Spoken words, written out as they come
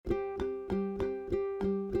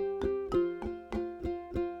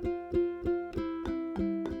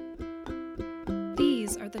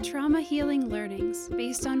Trauma healing learnings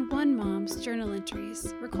based on one mom's journal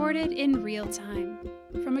entries recorded in real time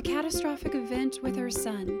from a catastrophic event with her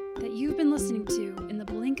son that you've been listening to in the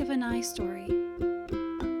blink of an eye story.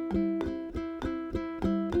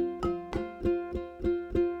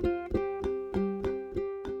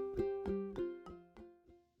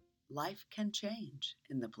 Life can change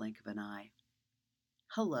in the blink of an eye.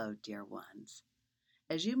 Hello, dear ones.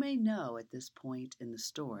 As you may know at this point in the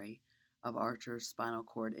story of Archer's spinal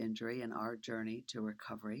cord injury and our journey to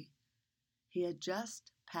recovery, he had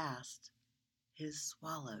just passed his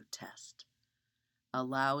swallow test,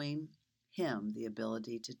 allowing him the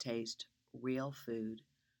ability to taste real food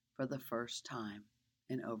for the first time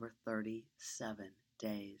in over 37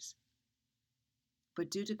 days.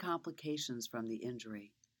 But due to complications from the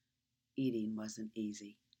injury, eating wasn't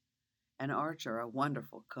easy. And Archer, a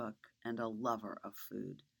wonderful cook and a lover of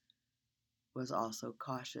food, was also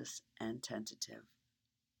cautious and tentative,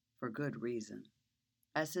 for good reason,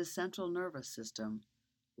 as his central nervous system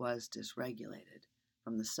was dysregulated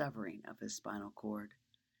from the severing of his spinal cord,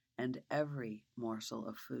 and every morsel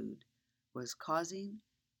of food was causing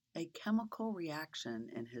a chemical reaction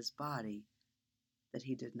in his body that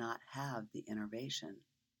he did not have the innervation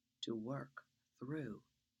to work through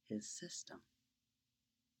his system.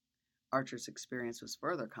 Archer's experience was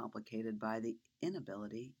further complicated by the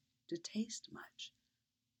inability to taste much.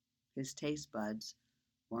 His taste buds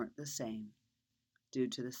weren't the same due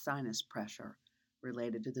to the sinus pressure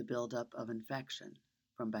related to the buildup of infection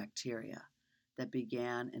from bacteria that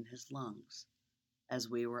began in his lungs as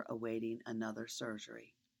we were awaiting another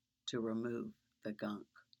surgery to remove the gunk.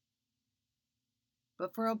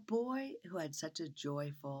 But for a boy who had such a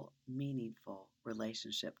joyful, meaningful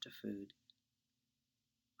relationship to food,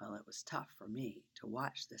 well, it was tough for me to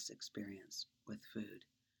watch this experience with food,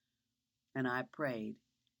 and I prayed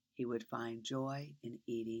he would find joy in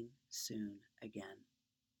eating soon again.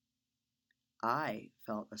 I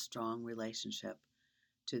felt a strong relationship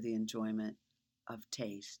to the enjoyment of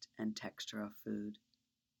taste and texture of food,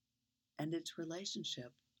 and its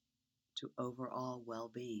relationship to overall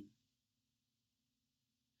well-being.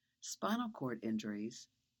 Spinal cord injuries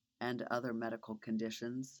and other medical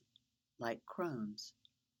conditions like Crohn's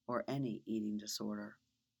or any eating disorder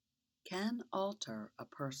can alter a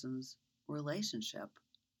person's relationship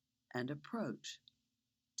and approach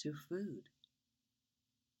to food,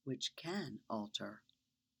 which can alter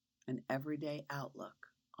an everyday outlook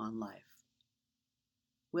on life.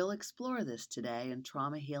 We'll explore this today in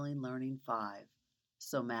Trauma Healing Learning 5,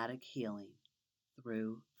 Somatic Healing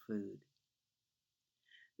Through Food.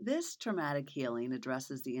 This traumatic healing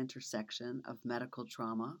addresses the intersection of medical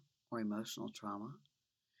trauma or emotional trauma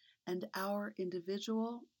and our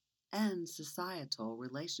individual and societal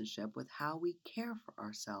relationship with how we care for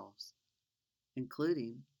ourselves,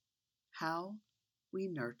 including how we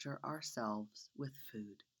nurture ourselves with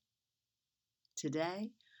food.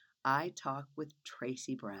 Today, I talk with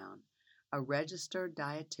Tracy Brown, a registered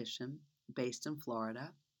dietitian based in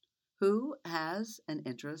Florida, who has an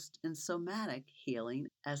interest in somatic healing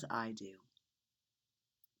as I do,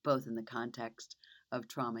 both in the context of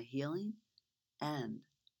trauma healing and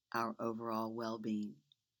our overall well-being,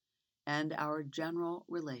 and our general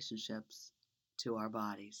relationships to our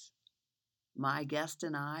bodies. My guest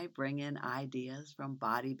and I bring in ideas from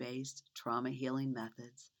body-based trauma healing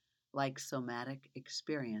methods like somatic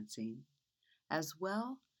experiencing, as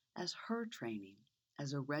well as her training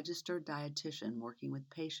as a registered dietitian working with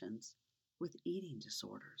patients with eating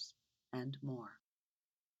disorders and more.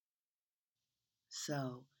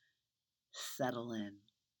 So, settle in.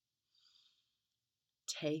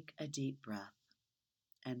 Take a deep breath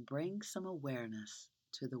and bring some awareness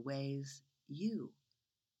to the ways you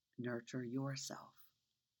nurture yourself,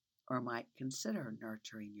 or might consider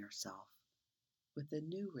nurturing yourself with a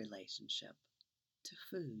new relationship to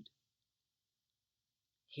food.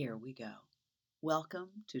 Here we go. Welcome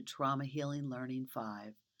to Trauma Healing Learning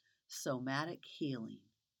 5, Somatic Healing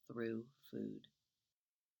Through Food.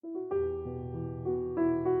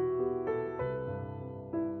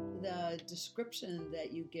 The description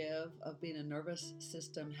that you give of being a nervous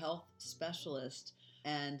system health specialist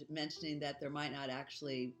and mentioning that there might not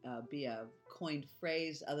actually be a coined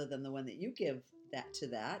phrase other than the one that you give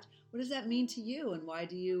that, what does that mean to you, and why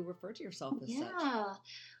do you refer to yourself as such? Yeah,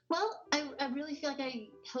 well, I really feel like I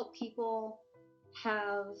help people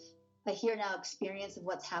have a here now experience of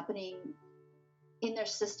what's happening in their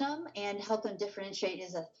system and help them differentiate,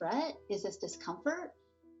 is a threat, is this discomfort,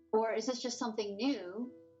 or is this just something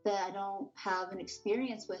new that I don't have an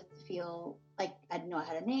experience with to feel like I don't know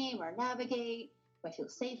how to name or navigate, do I feel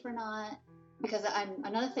safe or not? because I'm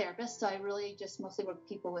another therapist, so I really just mostly work with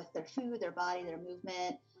people with their food, their body, their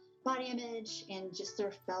movement, body image, and just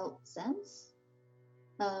their felt sense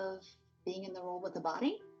of being in the role with the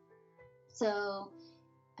body. So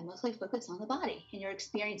I mostly focus on the body and your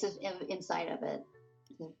experiences inside of it.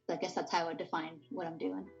 I guess that's how I would define what I'm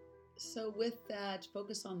doing. So with that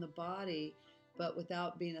focus on the body, but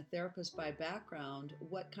without being a therapist by background,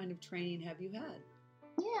 what kind of training have you had?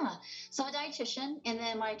 Yeah, so I'm a dietitian, and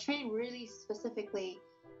then my training really specifically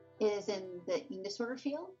is in the eating disorder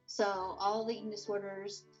field. So all the eating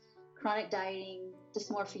disorders, chronic dieting,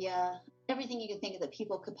 dysmorphia, everything you can think of that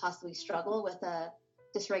people could possibly struggle with a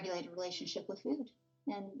dysregulated relationship with food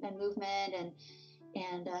and movement.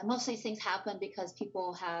 And most of these things happen because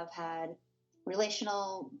people have had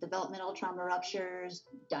relational, developmental trauma ruptures,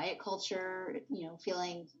 diet culture,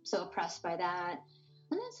 feeling so oppressed by that.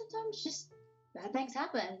 And then sometimes just bad things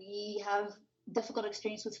happen. We have difficult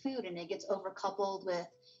experience with food, and it gets overcoupled with,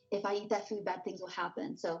 if I eat that food, bad things will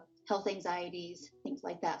happen. So health anxieties, things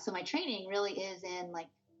like that. So my training really is in like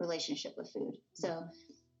relationship with food. So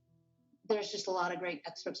there's just a lot of great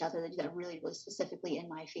experts out there that do that really, really specifically in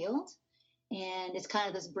my field. And it's kind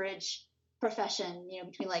of this bridge profession,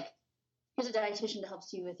 between like, here's a dietitian that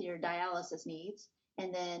helps you with your dialysis needs,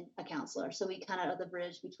 and then a counselor. So we kind of are the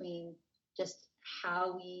bridge between just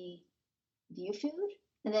how we view food,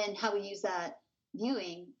 and then how we use that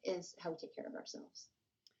viewing is how we take care of ourselves.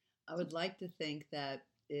 I would like to think that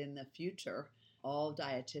in the future, all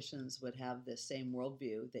dietitians would have the same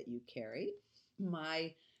worldview that you carry.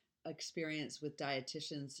 My experience with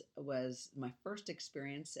dietitians was my first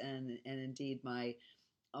experience, and indeed my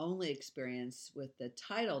only experience with the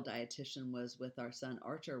title dietitian was with our son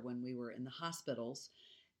Archer when we were in the hospitals.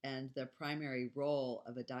 And the primary role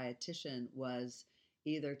of a dietitian was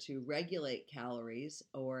either to regulate calories,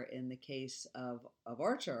 or in the case of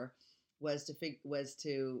Archer, was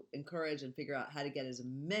to encourage and figure out how to get as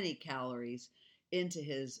many calories into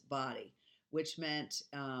his body, which meant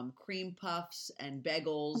cream puffs and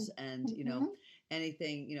bagels and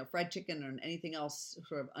anything, fried chicken or anything else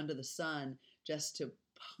sort of under the sun, just to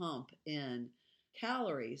pump in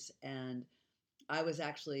calories. And I was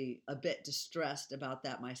actually a bit distressed about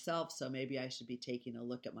that myself, so maybe I should be taking a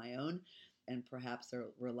look at my own. And perhaps there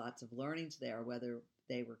were lots of learnings there, whether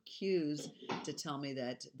they were cues to tell me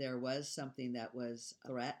that there was something that was a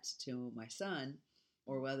threat to my son,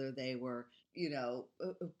 or whether they were,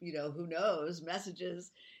 who knows,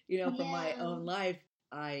 messages, from my own life.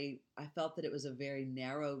 I felt that it was a very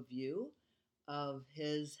narrow view of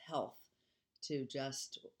his health to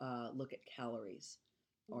just look at calories,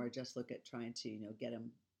 or just look at trying to, get him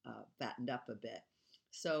fattened up a bit.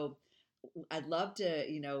 So I'd love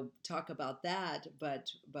to, talk about that, but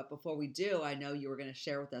before we do, I know you were going to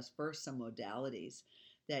share with us first some modalities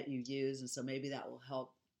that you use, and so maybe that will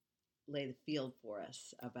help lay the field for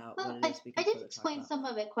us about what it is we can I did explain some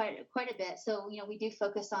of it quite a bit. So, we do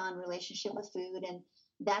focus on relationship with food, and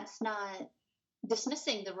that's not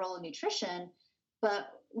dismissing the role of nutrition, but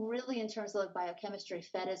really in terms of biochemistry,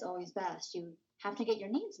 fed is always best. You have to get your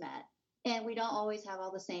needs met, and we don't always have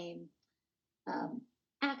all the same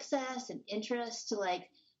access and interest to like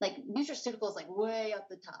nutraceuticals, like way up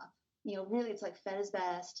the top. Really it's like fed is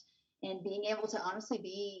best, and being able to honestly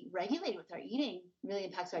be regulated with our eating really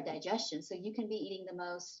impacts our digestion. So you can be eating the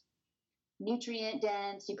most nutrient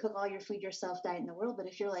dense, you cook all your food yourself diet in the world, but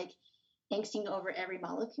if you're like angsting over every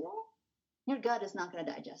molecule, your gut is not going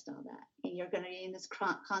to digest all that, and you're going to be in this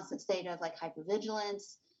constant state of like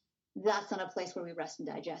hypervigilance. That's not a place where we rest and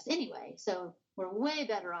digest anyway. So we're way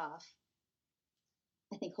better off,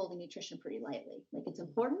 I think, holding nutrition pretty lightly. Like, it's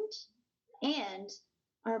important, and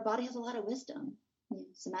our body has a lot of wisdom.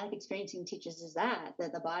 Somatic experiencing teaches us that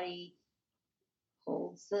the body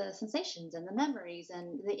holds the sensations and the memories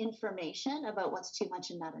and the information about what's too much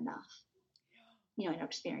and not enough, in our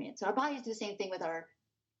experience. So our bodies do the same thing with our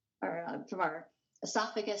from our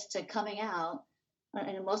esophagus to coming out.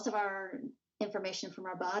 And most of our information from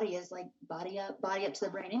our body is like body up to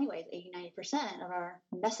the brain anyways. 80-90% of our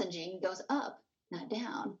messaging goes up, not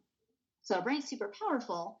down. So our brain's super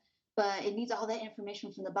powerful, but it needs all that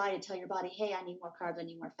information from the body to tell your body, hey, I need more carbs, I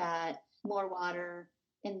need more fat, more water.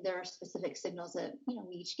 And there are specific signals that,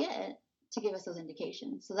 we each get to give us those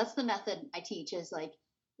indications. So that's the method I teach, is like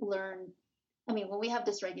learn. I mean, when we have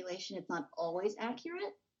dysregulation, it's not always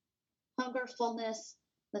accurate. Hunger, fullness,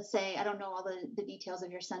 let's say, I don't know all the details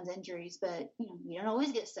of your son's injuries, but, you don't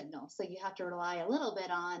always get signals. So you have to rely a little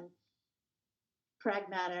bit on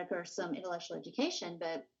pragmatic or some intellectual education.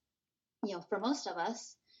 But, for most of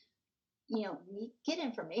us, we get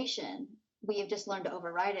information. We have just learned to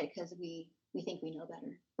override it because we think we know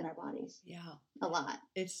better. in our bodies. Yeah. A lot.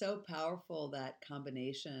 It's so powerful, that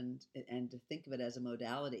combination, and to think of it as a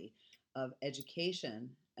modality of education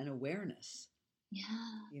and awareness,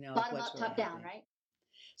 Yeah. of Bottom what's up, really top down, happening. right?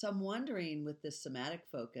 So I'm wondering, with this somatic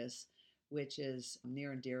focus, which is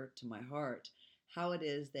near and dear to my heart, how it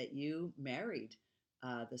is that you married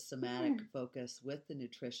the somatic focus with the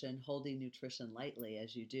nutrition, holding nutrition lightly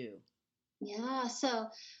as you do. Yeah. So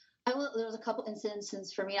there was a couple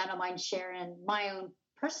instances for me. I don't mind sharing my own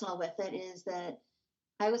personal with it. Is that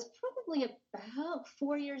I was probably about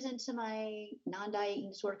 4 years into my non-diet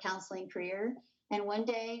eating disorder counseling career, and one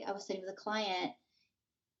day I was sitting with a client,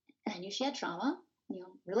 and I knew she had trauma,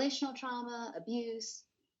 relational trauma, abuse,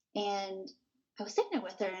 and I was sitting there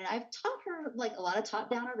with her, and I've taught her like a lot of top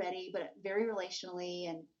down already, but very relationally,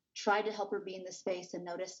 and tried to help her be in the space and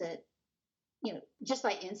notice that, just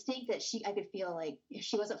by instinct, that I could feel like if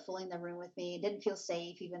she wasn't fully in the room with me, didn't feel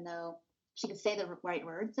safe, even though she could say the right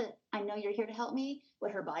words, that I know you're here to help me,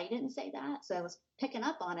 but her body didn't say that. So I was picking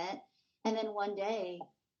up on it. And then one day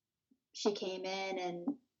she came in and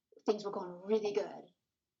things were going really good.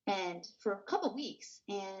 And for a couple of weeks,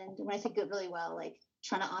 and when I say good, really well, like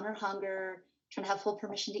trying to honor hunger, trying to have full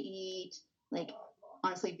permission to eat, like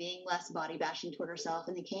honestly being less body bashing toward herself.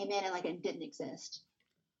 And they came in and like it didn't exist.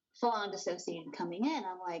 Full on dissociated coming in.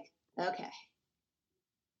 I'm like, okay,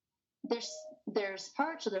 there's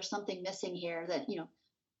parts, or there's something missing here that,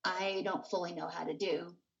 I don't fully know how to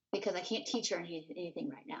do, because I can't teach her anything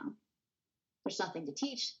right now. There's nothing to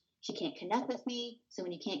teach. She can't connect with me. So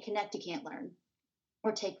when you can't connect, you can't learn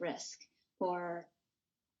or take risk or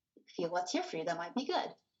feel what's here for you that might be good.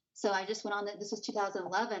 So I just went on this was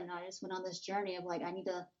 2011. And I just went on this journey of like, I need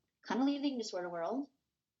to kind of leave the eating disorder world,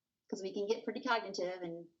 because we can get pretty cognitive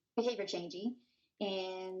and behavior changing.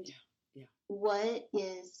 And what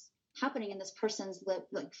is happening in this person's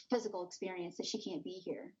like physical experience that she can't be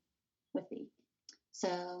here with me.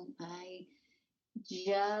 So I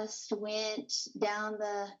just went down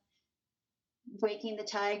the Waking the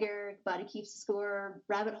Tiger, Body Keeps the Score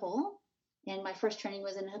rabbit hole. And my first training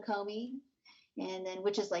was in Hakomi, and then,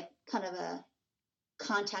 which is like kind of a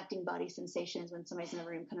contacting body sensations when somebody's in the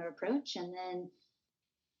room kind of approach. And then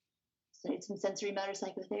studied some sensory motor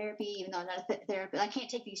psychotherapy, even though I'm not a therapist. I can't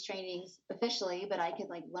take these trainings officially, but I could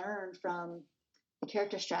like learn from the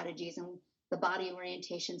character strategies and the body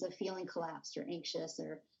orientations of feeling collapsed or anxious,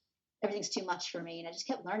 or everything's too much for me. And I just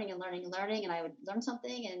kept learning and learning and learning, and I would learn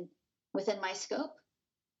something, and within my scope,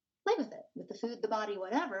 play with it, with the food, the body,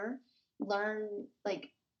 whatever, learn, like,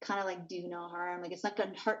 kind of like do no harm. Like, it's not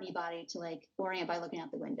going to hurt anybody to like orient by looking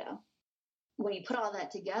out the window. When you put all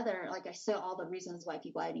that together, like I saw all the reasons why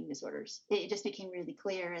people have eating disorders. It just became really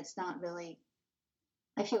clear. It's not really,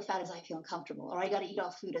 I feel fat as I feel uncomfortable, or I got to eat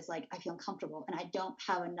all food as like I feel uncomfortable, and I don't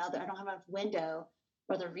have enough window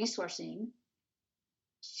or the resourcing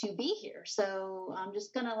to be here. So I'm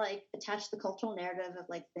just going to like attach the cultural narrative of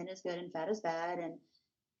like thin is good and fat is bad. And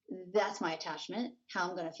that's my attachment, how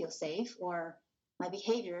I'm going to feel safe, or my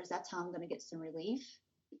behaviors, that's how I'm going to get some relief.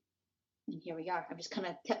 And here we are. I've just kind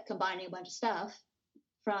of kept combining a bunch of stuff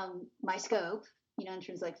from my scope, in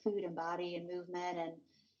terms of like food and body and movement,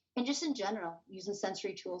 and just in general, using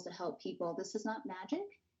sensory tools to help people. This is not magic.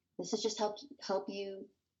 This is just help you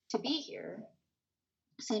to be here.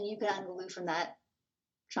 So you can unglue from that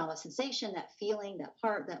trauma sensation, that feeling, that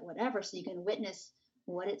part, that whatever, so you can witness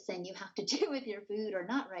what it's saying you have to do with your food or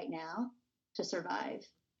not right now to survive.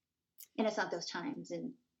 And it's not those times.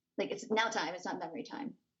 And like, it's now time, it's not memory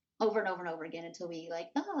time. Over and over and over again until we like,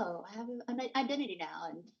 oh, I have an identity now,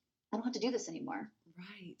 and I don't have to do this anymore.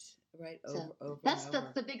 Right. Over. That's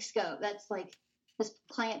the big scope. That's like this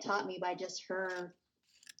client taught me by just her.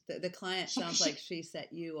 The client sounds like she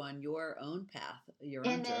set you on your own path, your own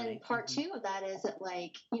journey. And then part two of that is that,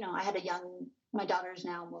 like, I had my daughter's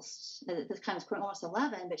now almost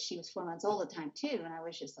 11, but she was 4 months old at the time too. And I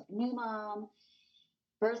was just like a new mom,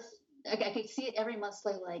 I could see it every month,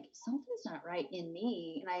 like something's not right in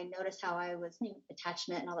me. And I noticed how I was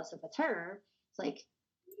attachment and all that stuff with her. It's like,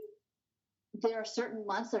 there are certain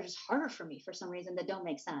months that are just harder for me for some reason that don't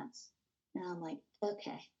make sense. And I'm like,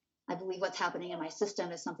 okay, I believe what's happening in my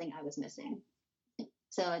system is something I was missing.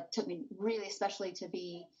 So it took me really, especially to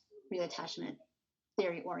be real attachment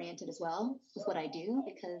theory oriented as well with what I do,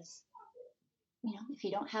 because, if you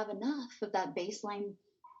don't have enough of that baseline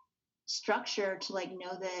structure to like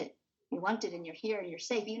know that you're wanted and you're here and you're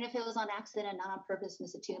safe, even if it was on accident, not on purpose,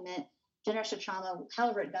 misattunement, generational trauma,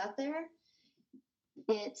 however it got there,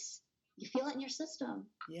 you feel it in your system.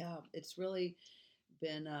 Yeah, it's really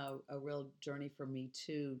been a real journey for me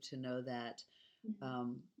too, to know that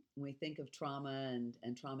when we think of trauma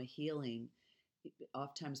and trauma healing,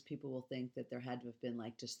 oftentimes people will think that there had to have been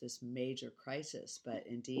like just this major crisis, but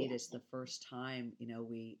indeed Yeah. it's the first time,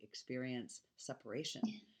 we experience separation.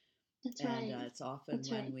 Yeah. That's And right. it's often That's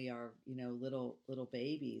when right. we are, little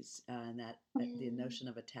babies, and that the Yeah. notion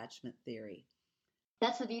of attachment theory.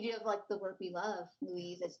 That's the beauty of like the work we love,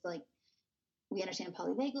 Louise. It's like we understand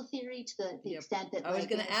polyvagal theory to the Yep. extent that I was like,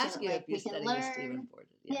 we going to understand ask that, you like if you we can study with Stephen learn.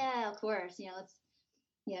 Porges. Yeah, of course. It's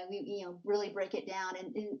we really break it down,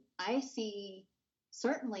 and I see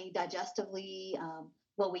certainly digestively,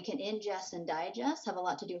 what we can ingest and digest have a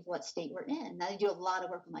lot to do with what state we're in. And I do a lot of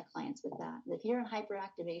work with my clients with that. If you're in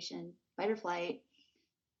hyperactivation, fight or flight,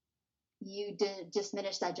 you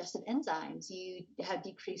diminish digestive enzymes, you have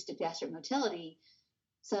decreased gastric motility,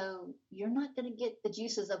 so you're not going to get the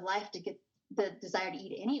juices of life to get the desire to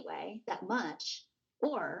eat anyway that much.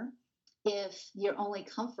 Or if your only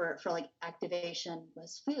comfort for like activation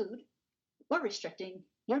was food or restricting,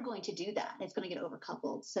 you're going to do that. It's going to get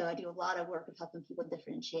overcoupled. So I do a lot of work of helping people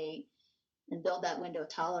differentiate and build that window of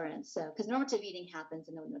tolerance. So, because normative eating happens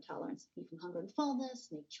in the window of tolerance. Eat from hunger and fullness,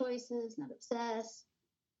 make choices, not obsess.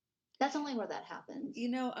 That's only where that happens.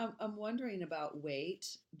 I'm wondering about weight,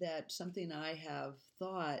 that something I have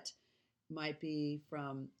thought might be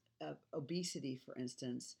from obesity, for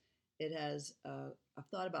instance. I've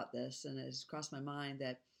thought about this, and it has crossed my mind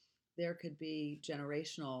that there could be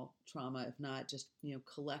generational trauma, if not just,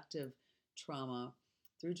 collective trauma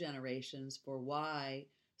through generations for why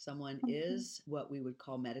someone is what we would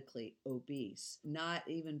call medically obese, not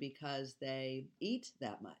even because they eat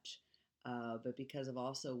that much. But because of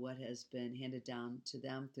also what has been handed down to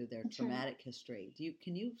them through their That's traumatic history.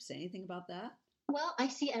 Can you say anything about that? Well, I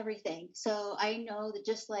see everything. So I know that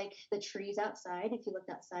just like the trees outside, if you look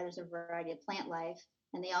outside, there's a variety of plant life,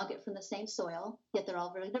 and they all get from the same soil, yet they're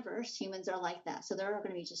all really diverse. Humans are like that. So there are going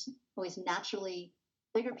to be just always naturally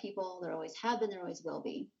bigger people. There always have been, there always will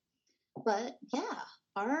be. But yeah,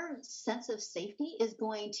 our sense of safety is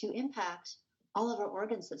going to impact all of our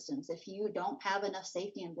organ systems. If you don't have enough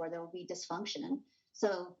safety on board, there will be dysfunction.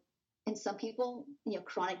 So in some people,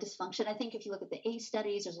 chronic dysfunction. I think if you look at the ACE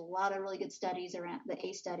studies, there's a lot of really good studies around the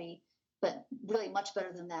ACE study, but really much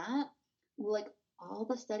better than that. Like all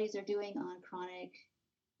the studies are doing on chronic,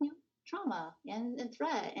 trauma and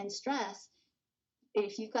threat and stress.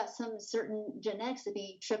 If you've got some certain genetics to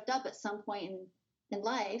be tripped up at some point in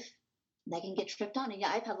life, they can get tripped on. And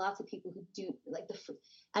yeah, I've had lots of people who do like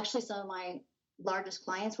actually some of my largest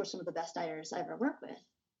clients were some of the best dieters I ever worked with.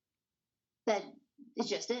 That is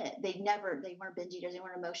just it. They weren't binge eaters. They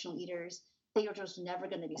weren't emotional eaters. They were just never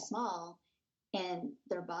going to be small. And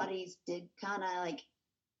their bodies did kind of like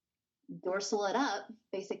dorsal it up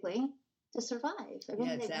basically to survive.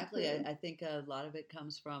 Yeah, exactly. I think a lot of it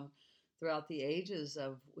comes from throughout the ages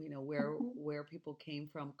of, where people came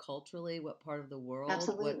from culturally, what part of the world,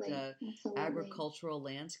 Absolutely. what Absolutely. agricultural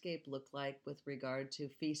landscape looked like with regard to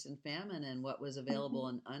feast and famine, and what was available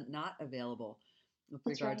and not available with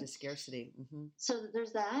That's regard right. to scarcity. Mm-hmm. So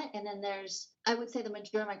there's that. And then I would say the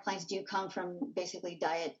majority of my clients do come from basically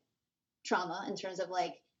diet trauma in terms of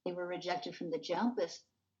like they were rejected from the jump if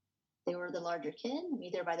they were the larger kid,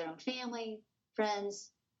 either by their own family,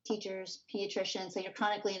 friends, teachers, pediatricians. So you're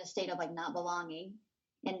chronically in a state of like not belonging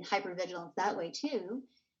and hypervigilance that way too.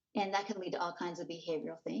 And that can lead to all kinds of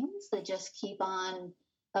behavioral things that just keep on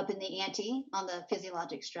up in the ante on the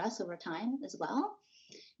physiologic stress over time as well.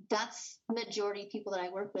 That's majority of people that I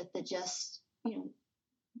work with that just,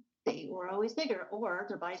 they were always bigger or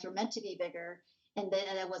their bodies were meant to be bigger and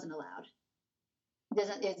that wasn't allowed.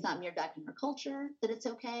 It's not mirrored back in our culture that it's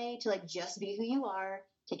okay to like just be who you are,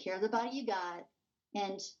 take care of the body you got,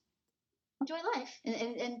 and enjoy life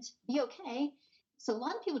and be okay. So a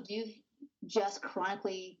lot of people do just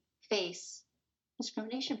chronically face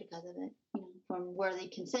discrimination because of it, from where they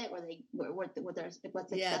can sit,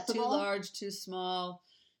 what's accessible. Yeah, too large, too small,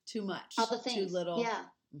 too much, all the things. Too little. Yeah.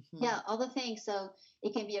 Mm-hmm. Yeah, all the things. So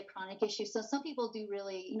it can be a chronic issue. So some people do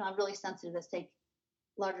really, I'm really sensitive to this.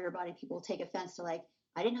 Larger body people take offense to like,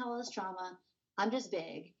 I didn't have all this trauma. I'm just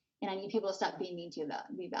big. And I need people to stop being mean to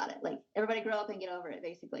me about it. Like everybody grow up and get over it,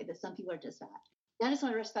 basically. That some people are just fat. And I just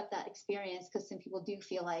want to respect that experience because some people do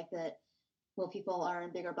feel like that, well, people are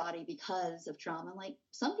in bigger body because of trauma. Like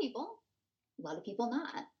some people, a lot of people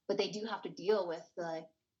not. But they do have to deal with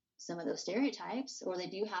some of those stereotypes, or they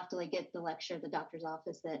do have to like get the lecture at the doctor's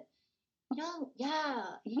office that, yeah,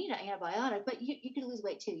 you need an antibiotic, but you could lose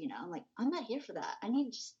weight too, I'm like, I'm not here for that. I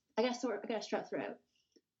got a strep throat,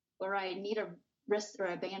 or I need a wrist or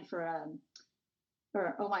a band for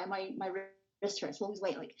my wrist hurts. Well, lose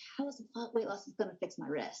weight. Like, how is weight loss going to fix my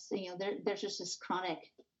wrist? There's just this chronic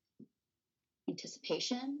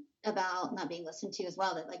anticipation about not being listened to as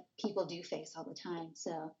well that like people do face all the time.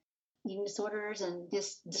 So eating disorders and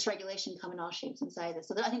this dysregulation come in all shapes and sizes.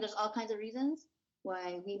 So I think there's all kinds of reasons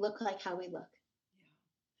why we look like how we look.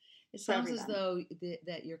 Yeah. It sounds as though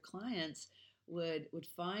that your clients would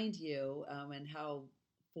find you, and how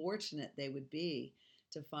fortunate they would be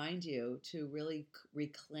to find you, to really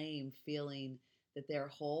reclaim feeling that they're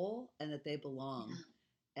whole and that they belong.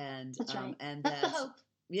 Yeah. And that's right. And that's the hope.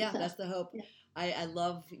 Yeah, that's the hope. Yeah. I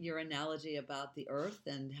love your analogy about the earth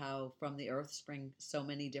and how from the earth spring so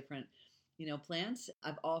many different, plants.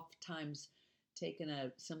 I've oftentimes taken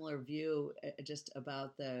a similar view just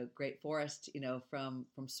about the great forest, from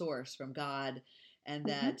source, from God, and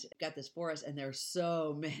that got this forest, and there's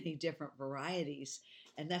so many different varieties,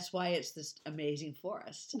 and that's why it's this amazing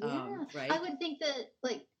forest. Yeah. Right. I would think that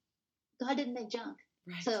like God didn't make junk.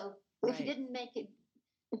 Right. So if he didn't make it,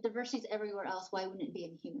 if diversity is everywhere else, why wouldn't it be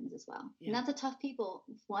in humans as well? Yeah. And that's a tough people.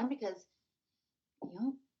 One, because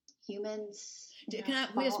humans. Can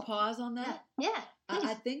we just pause on that? Yeah.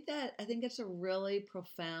 I think it's a really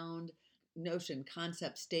profound notion,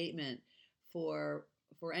 concept, statement for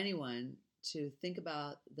anyone to think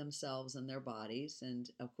about themselves and their bodies. And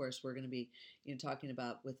of course, we're going to be talking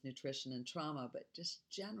about with nutrition and trauma, but just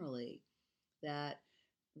generally that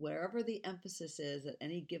wherever the emphasis is at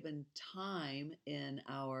any given time in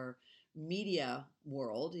our media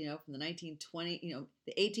world, from the 1920,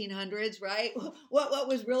 the 1800s, right? What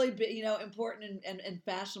was really important and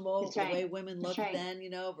fashionable, That's the right. way women looked right. then,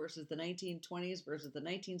 versus the 1920s versus the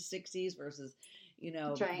 1960s versus,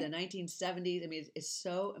 That's right. the 1970s. I mean, it's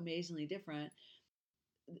so amazingly different.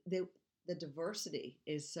 The diversity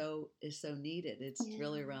is so needed. It's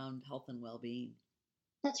really around health and well-being.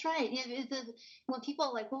 That's right. When people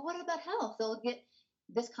are like, well, what about health? They'll get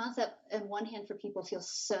this concept on one hand for people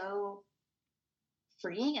feels so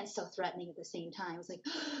freeing and so threatening at the same time. It's like,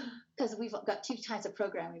 because we've got two types of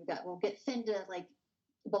programming. We'll get thin to like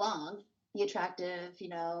belong, be attractive,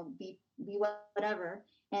 be whatever,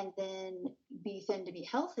 and then be thin to be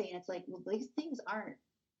healthy. And it's like, well, these things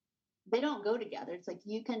they don't go together. It's like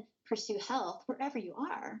you can pursue health wherever you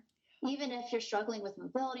are, even if you're struggling with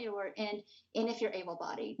mobility and if you're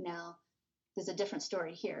able-bodied. Now, there's a different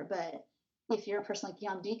story here, but if you're a person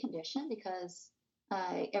like, I'm deconditioned because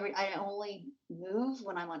I only move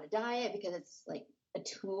when I'm on a diet because it's like a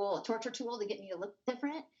torture tool to get me to look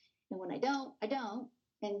different. And when I don't.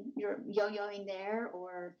 And you're yo-yoing there,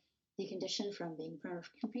 or deconditioned from being in front of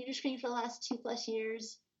a computer screen for the last 2+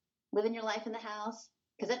 years, living your life in the house,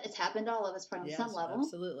 because it's happened to all of us probably on some level.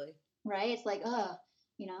 Absolutely. Right? It's like,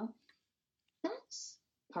 that's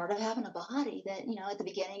part of having a body that, at the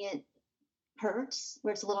beginning it hurts,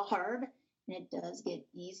 where it's a little hard, and it does get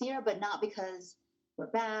easier, but not because we're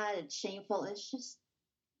bad, it's shameful. It's just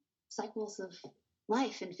cycles of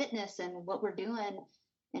life and fitness and what we're doing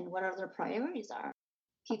and what our other priorities are.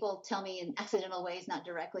 People tell me in accidental ways, not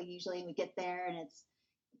directly usually, we get there and it's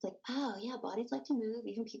like, oh yeah, bodies like to move.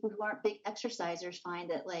 Even people who aren't big exercisers find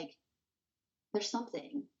that like there's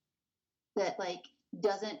something that like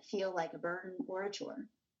doesn't feel like a burden or a chore.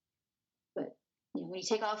 But when you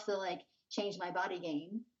take off the like change my body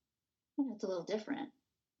game, it's a little different,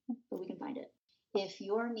 but we can find it. If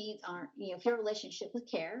your needs aren't, if your relationship with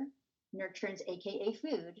care, nurturance, aka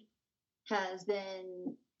food, has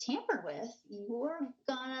been tampered with, you're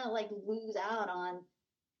gonna like lose out on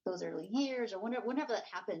those early years or whenever that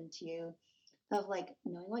happened to you, of like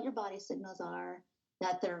knowing what your body signals are,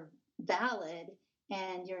 that they're valid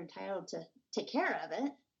and you're entitled to take care of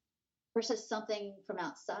it, versus something from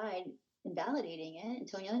outside invalidating it and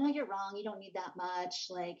telling you, no, you're wrong, you don't need that much,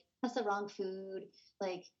 like that's the wrong food,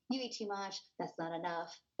 like you eat too much, that's not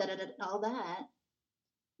enough, all that.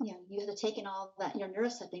 You have to take in all that, you're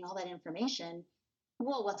neurocepting all that information.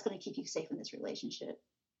 Well, what's going to keep you safe in this relationship?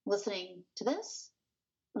 Listening to this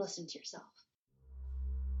or listening to yourself?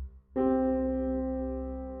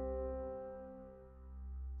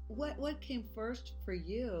 What came first for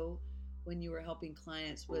you when you were helping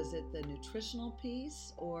clients? Was it the nutritional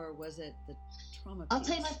piece or was it the trauma piece? I'll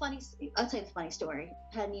tell you the funny story.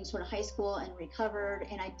 I had me sort of high school and recovered,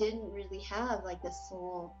 and I didn't really have like this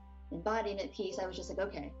whole embodiment piece. I was just like,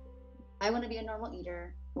 okay, I want to be a normal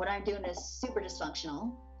eater. What I'm doing is super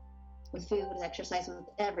dysfunctional with food, with exercise, with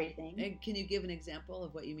everything. And can you give an example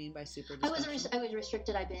of what you mean by super dysfunctional? I was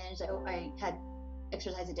restricted. I binged. I had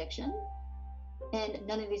exercise addiction. And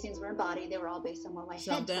none of these things were embodied. They were all based on what my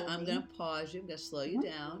head told me. I'm going to pause you. I'm going to slow you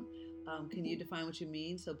down. Can you define what you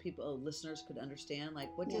mean so listeners could understand? Like,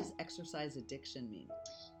 what does exercise addiction mean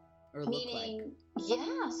or look like?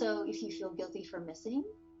 Yeah. So if you feel guilty for missing,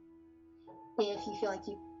 if you feel like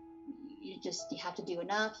you have to do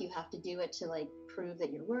enough. You have to do it to like prove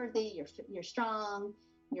that you're worthy, you're strong,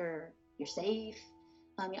 you're safe.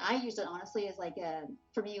 I mean, I used it honestly as like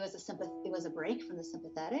for me, it was a break from the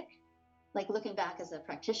sympathetic. Like looking back as a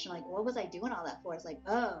practitioner, like what was I doing all that for? It's like,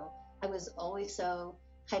 oh, I was always so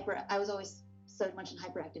much in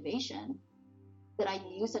hyperactivation that I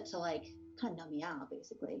used it to like kind of numb me out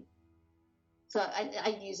basically. So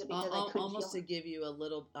I use it because I couldn't almost feel to give you a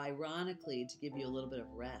little, ironically, to give you a little bit of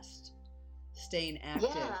rest, staying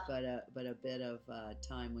active, Yeah. but a bit of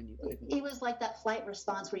time when you couldn't. It was like that flight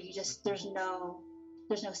response where you just there's no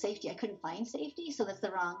safety. I couldn't find safety, so that's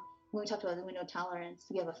the wrong. When we talked about the window tolerance,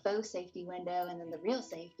 we have a faux safety window, and then the real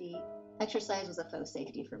safety. Exercise was a faux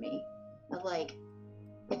safety for me. Of like,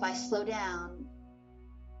 if I slow down,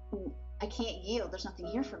 I can't yield. There's nothing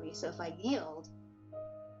here for me. So if I yield,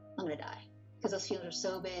 I'm gonna die because those fields are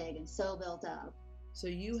so big and so built up. So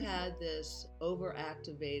you had this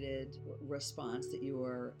overactivated response that you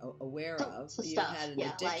were aware of. So You stuff, had an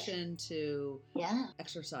yeah, addiction to Yeah.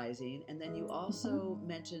 exercising, and then you also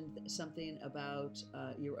mentioned something about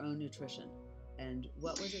your own nutrition. And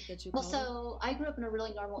what was it that you Well, called it? so I grew up in a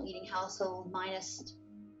really normal eating household, minus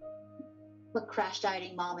like crash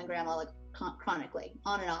dieting mom and grandma, like chronically,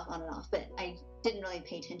 on and off. But I didn't really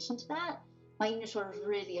pay attention to that. My eating disorder was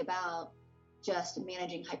really about just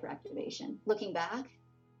managing hyperactivation. Looking back,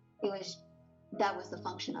 that was the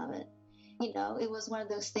function of it. You know, it was one of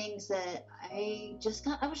those things that I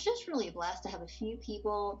was just really blessed to have a few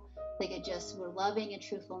people that were loving and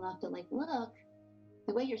truthful enough to like, look,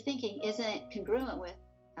 the way you're thinking isn't congruent with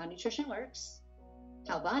how nutrition works,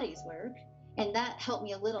 how bodies work. And that helped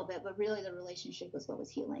me a little bit, but really the relationship was what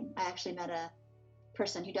was healing. I actually met a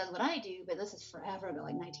person who does what I do, but this is forever ago,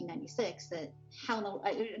 like 1996,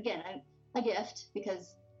 a gift,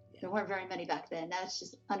 because there weren't very many back then. That's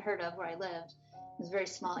just unheard of where I lived. It was a very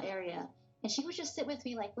small area. And she would just sit with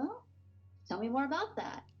me like, well, tell me more about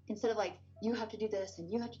that. Instead of like, you have to do this and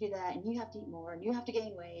you have to do that and you have to eat more and you have to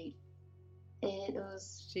gain weight. It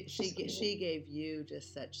was she gave you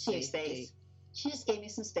just such safe safety. space. She just gave me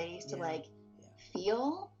some space to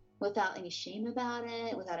feel without any shame about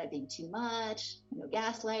it, without it being too much, no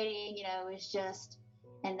gaslighting, it was just,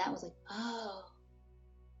 and that was like, oh,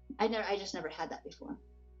 I just never had that before.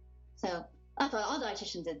 So I thought all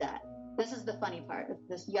dietitians did that. This is the funny part.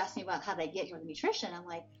 You asked me about how did I get here with nutrition. I'm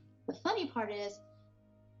like, the funny part is,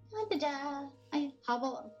 I hop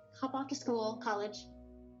off to college,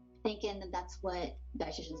 thinking that that's what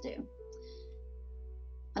dietitians do.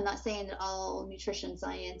 I'm not saying that all nutrition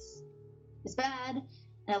science is bad,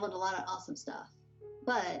 and I learned a lot of awesome stuff,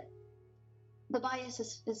 but the bias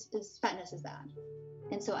is fatness is bad.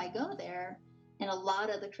 And so I go there, and a lot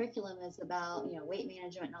of the curriculum is about, weight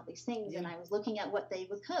management and all these things. Yeah. And I was looking at what they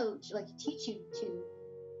would coach, like teach you to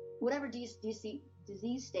whatever disease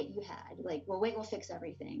state you had, like, well, weight will fix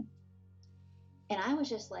everything. And I was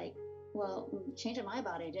just like, well, changing my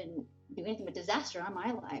body didn't do anything but disaster on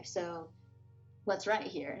my life. So what's right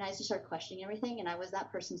here? And I just started questioning everything. And I was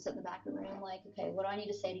that person sitting in the back of the room, like, okay, what do I need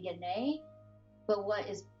to say to get an A? But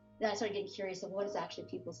then I started getting curious of what is actually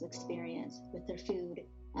people's experience with their food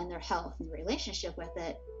and their health and relationship with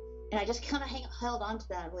it. And I just kind of held on to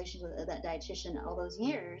that relationship with that dietitian all those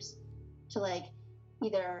years to like,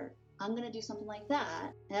 either I'm going to do something like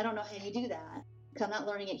that, and I don't know how you do that because I'm not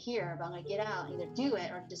learning it here, but I'm going to get out and either do it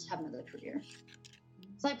or just have another career.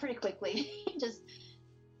 So I pretty quickly just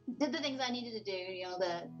did the things I needed to do,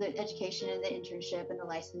 the education and the internship and the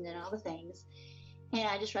license and all the things. And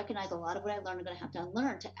I just recognized a lot of what I learned I'm going to have to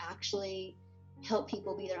unlearn to actually help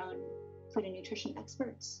people be their own food and nutrition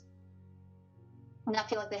experts and not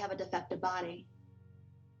feel like they have a defective body.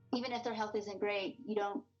 Even if their health isn't great, you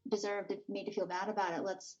don't deserve to made to feel bad about it.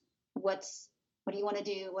 What do you want to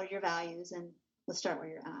do? What are your values? And let's start where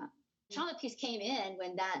you're at. The trauma piece came in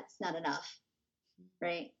when that's not enough,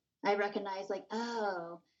 right? I recognized like,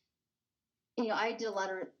 oh, I did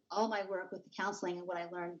all my work with the counseling, and what I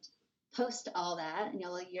learned post all that,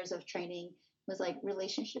 the years of training was like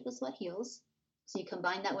relationship is what heals. So you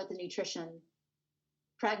combine that with the nutrition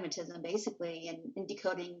pragmatism, basically, and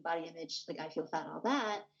decoding body image, like I feel fat, all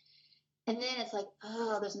that. And then it's like,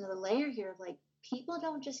 oh, there's another layer here of like, people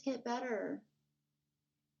don't just get better.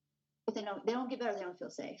 If they don't get better, they don't feel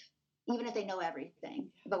safe. Even if they know everything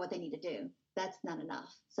about what they need to do, that's not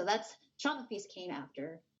enough. So that's trauma piece came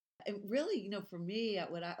after. And really, for me,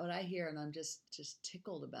 what I hear, and I'm just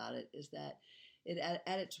tickled about it, is that it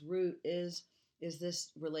at its root is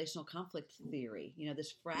this relational conflict theory,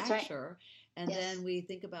 this fracture. Right. And yes. Then we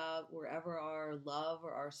think about wherever our love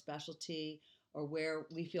or our specialty or where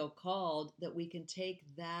we feel called, that we can take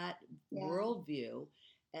that worldview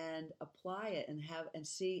and apply it and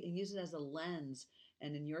see and use it as a lens.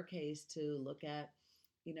 And in your case, to look at,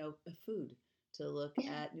 food, to look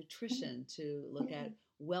at nutrition, to look at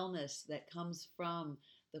wellness that comes from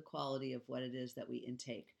the quality of what it is that we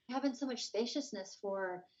intake. Having so much spaciousness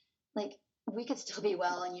for, like, we could still be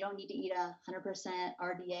well, and you don't need to eat 100%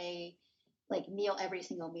 RDA meal every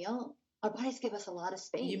single meal. Our bodies give us a lot of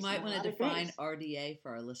space. You might want to define RDA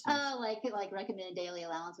for our listeners. Oh, like recommended daily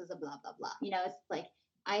allowances of blah blah blah. It's like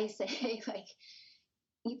I say,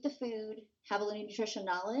 eat the food, have a little nutrition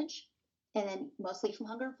knowledge, and then mostly from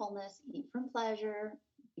hunger and fullness, eat from pleasure,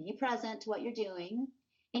 be present to what you're doing,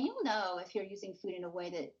 and you'll know if you're using food in a way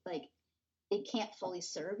that it can't fully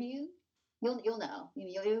serve you. You'll know.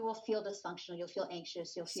 You will feel dysfunctional. You'll feel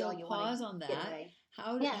anxious. You'll feel you want to pause on that.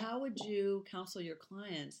 How would you counsel your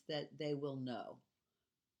clients that they will know?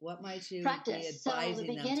 What might you practice? Be advising so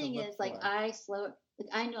the beginning them to is look for? I slow.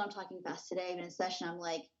 I know I'm talking fast today, but in session I'm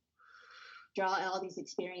draw all these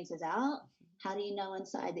experiences out. How do you know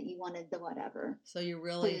inside that you wanted the whatever? So you're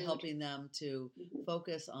really food. helping them to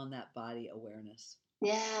focus on that body awareness.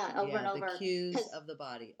 Yeah, over and over. The cues of the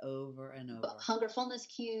body over and over. Hunger, fullness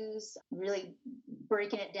cues, really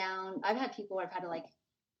breaking it down. I've had people where I've had to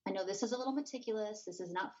I know this is a little meticulous. This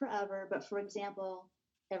is not forever. But for example,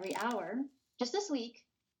 every hour, just this week,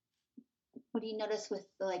 what do you notice with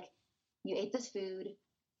you ate this food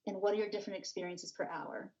and what are your different experiences per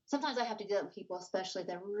hour? Sometimes I have to do that with people, especially if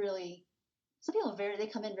they're really, some people they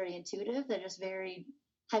come in very intuitive. They're just very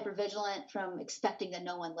hypervigilant from expecting that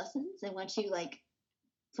no one listens. And once you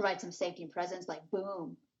provide some safety and presence,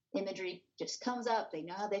 boom, imagery just comes up. They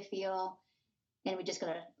know how they feel. And we just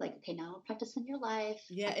gotta okay, now practice in your life.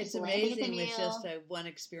 Yeah, it's amazing with just one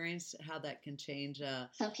experience, how that can change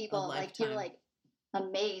some people, you're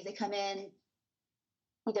amazed. They come in,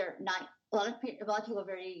 either not, a lot of people are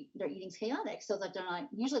their eating's chaotic. So they're not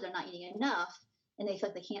eating enough, and they feel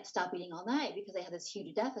like they can't stop eating all night because they have this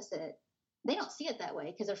huge deficit. They don't see it that way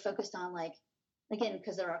because they're focused on again,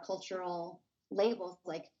 because there are cultural labels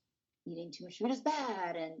eating too much food is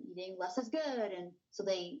bad and eating less is good, and so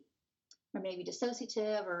they are maybe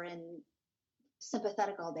dissociative or in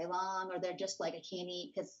sympathetic all day long, or they're just I can't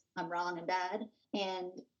eat because I'm wrong and bad,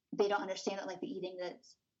 and they don't understand that the eating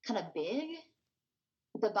that's kind of big,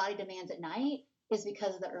 the body demands at night, is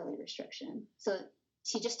because of the early restriction. So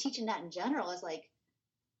just teaching that in general is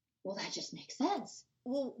well, that just makes sense.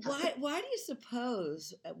 Well, why do you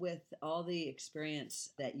suppose, with all the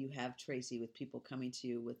experience that you have, Tracy, with people coming to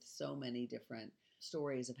you with so many different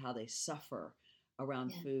stories of how they suffer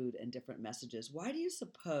around food and different messages, why do you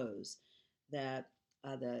suppose that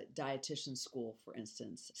the dietitian school, for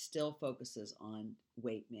instance, still focuses on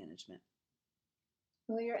weight management?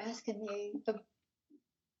 Well, you're asking me a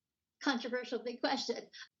controversial big question.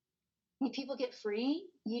 When people get free,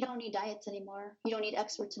 you don't need diets anymore. You don't need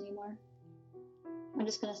experts anymore. I'm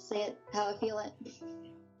just going to say it how I feel it.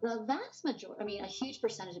 The vast majority, a huge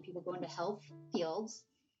percentage of people go into health fields,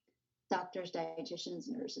 doctors, dietitians,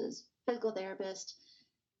 nurses, physical therapists.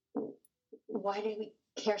 Why do we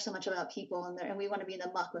care so much about people and we want to be in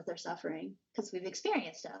the muck with their suffering? Because we've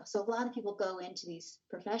experienced stuff. So a lot of people go into these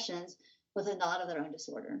professions with a lot of their own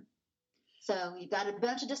disorder. So you've got a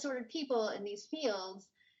bunch of disordered people in these fields.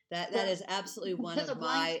 That is absolutely one of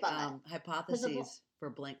my hypotheses for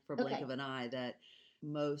blink of an eye, that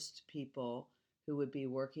most people who would be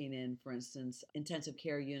working in, for instance, intensive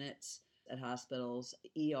care units at hospitals,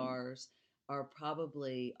 ERs, are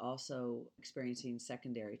probably also experiencing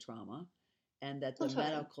secondary trauma, and that the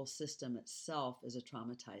medical system itself is a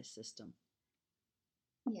traumatized system.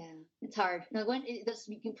 Yeah, it's hard. Now, when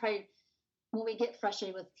we get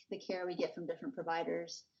frustrated with the care we get from different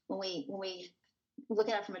providers, when we look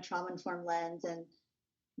at it from a trauma-informed lens and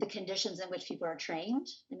the conditions in which people are trained.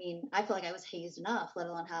 I feel like I was hazed enough, let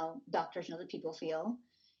alone how doctors and other people feel.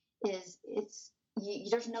 There's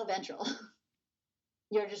no ventral.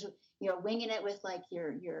 You're winging it with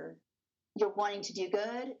you're wanting to do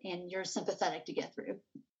good, and you're sympathetic to get through.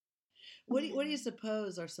 What do you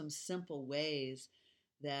suppose are some simple ways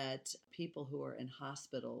that people who are in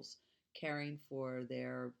hospitals caring for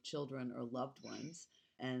their children or loved ones,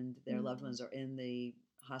 and their loved ones are in the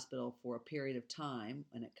hospital for a period of time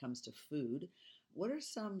when it comes to food, what are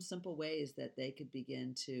some simple ways that they could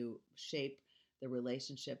begin to shape the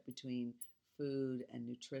relationship between food and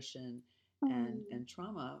nutrition and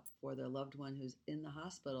trauma for their loved one who's in the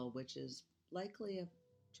hospital, which is likely a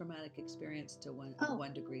traumatic experience to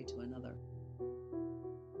one degree to another?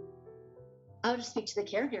 I would just speak to the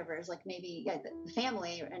caregivers, maybe the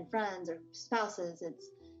family and friends or spouses.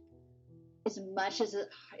 as much as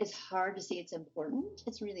it's hard to see it's important,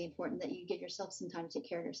 it's really important that you give yourself some time to take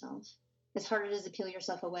care of yourself. As hard as it is to peel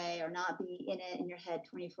yourself away or not be in it in your head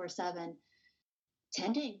 24/7,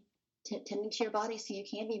 tending to your body so you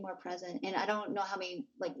can be more present. And I don't know how many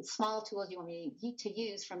like small tools you want me to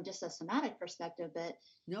use from just a somatic perspective, but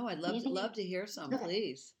no, I'd love to hear some, okay.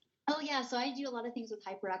 Please. Oh yeah, so I do a lot of things with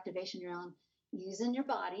hyperactivation around using your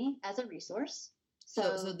body as a resource.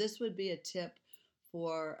 So this would be a tip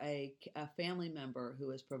for a family member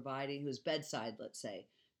who is providing, who's bedside, let's say,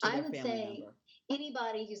 to their family member.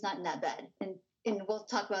 Anybody who's not in that bed, and we'll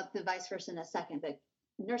talk about the vice versa in a second, but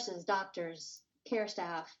nurses, doctors, care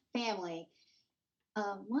staff, family,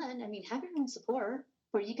 one, I mean, have your own support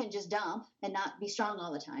where you can just dump and not be strong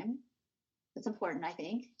all the time. That's important, I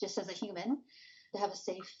think, just as a human, to have a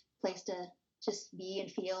safe place to just be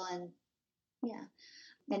and feel and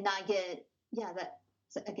not get,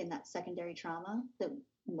 that secondary trauma that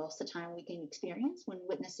most of the time we can experience when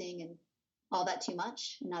witnessing and all that too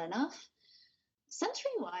much, not enough.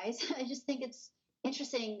 Sensory wise, I just think it's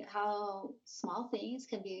interesting how small things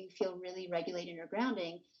can feel really regulating or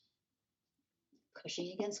grounding.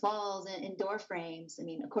 Pushing against walls and door frames. I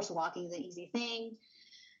mean, of course, walking is an easy thing.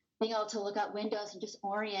 Being able to look out windows and just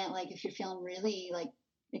orient, like if you're feeling really like,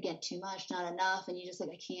 again, too much, not enough, and you just like,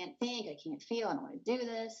 I can't think, I can't feel, I don't want to do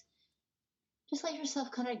this. Just let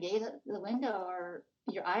yourself kind of gaze at the window or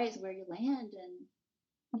your eyes where you land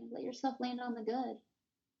and let yourself land on the good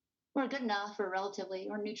or good enough or relatively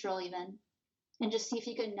or neutral even. And just see if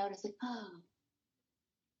you can notice like,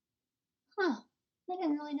 I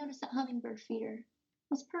didn't really notice that hummingbird feeder.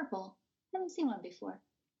 It's purple. I haven't seen one before.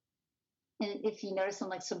 And if you notice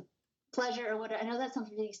some pleasure or whatever, I know that sounds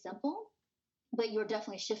really simple, but you're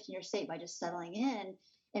definitely shifting your state by just settling in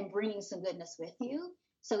and bringing some goodness with you.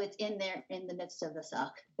 So it's in there in the midst of the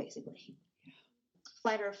suck, basically. Yeah.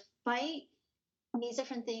 Flight or fight means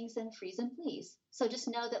different things than freeze and freeze. So just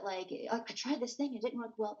know that like, I tried this thing, it didn't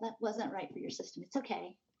work well. That wasn't right for your system. It's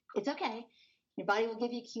okay. It's okay. Your body will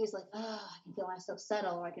give you cues like, I can feel myself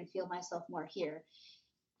settle, or I can feel myself more here.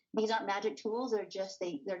 These aren't magic tools. They're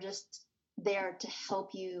just there to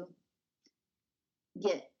help you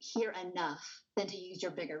get here enough than to use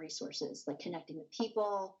your bigger resources, like connecting with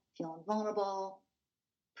people, feeling vulnerable,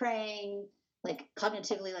 praying, like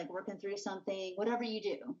cognitively, like working through something, whatever you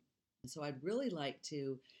do. So I'd really like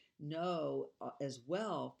to know as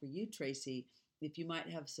well for you, Tracy, if you might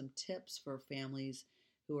have some tips for families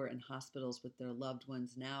who are in hospitals with their loved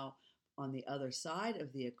ones now on the other side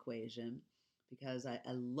of the equation, because I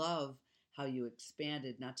love how you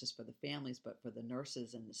expanded not just for the families, but for the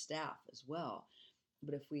nurses and the staff as well.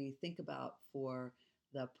 But if we think about for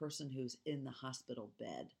the person who's in the hospital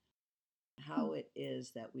bed, how it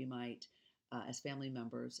is that we might, as family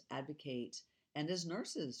members, advocate, and as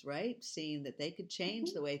nurses, right, seeing that they could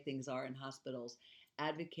change the way things are in hospitals,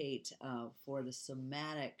 advocate for the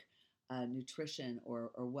somatic nutrition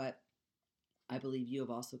or what I believe you have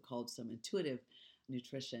also called some intuitive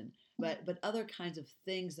nutrition, but other kinds of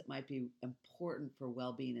things that might be important for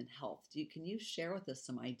well-being and health. Can you share with us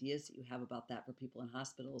some ideas that you have about that for people in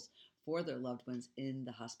hospitals for their loved ones in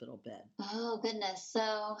the hospital bed? Oh, goodness.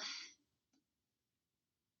 So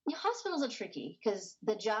hospitals are tricky because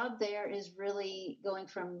the job there is really going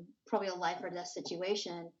from probably a life or death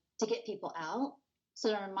situation to get people out. So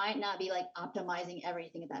there might not be like optimizing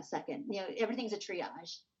everything at that second. Everything's a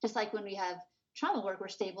triage. Just like when we have trauma work, we're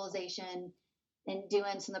stabilization and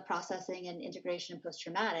doing some of the processing and integration and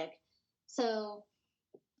post-traumatic. So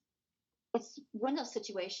it's one of those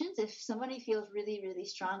situations, if somebody feels really, really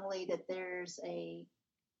strongly that there's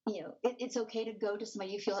it's okay to go to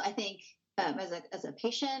somebody you feel, I think, as a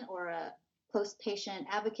patient or a post-patient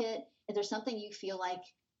advocate, if there's something you feel like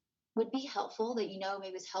would be helpful that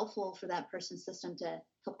maybe is helpful for that person's system to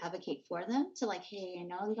help advocate for them, to like, hey, I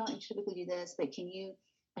know we don't typically do this, but can you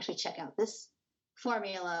actually check out this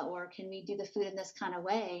formula, or can we do the food in this kind of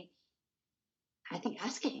way? I think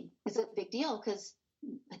asking is a big deal because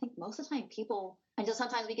I think most of the time people, until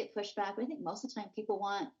sometimes we get pushed back, but I think most of the time people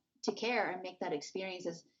want to care and make that experience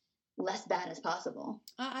as less bad as possible.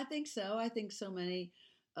 I think so. I think so many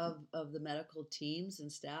of the medical teams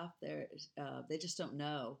and staff there, they just don't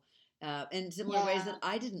know. In similar ways that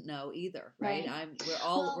I didn't know either, right? We're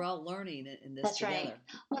all learning in this together. Right.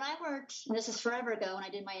 When I worked, and this is forever ago, when I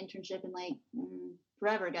did my internship in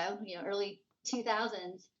forever ago, early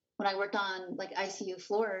 2000s, when I worked on like ICU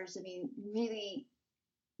floors, I mean, really,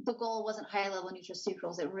 the goal wasn't high level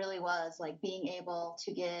nutraceuticals. It really was like being able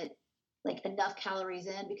to get like enough calories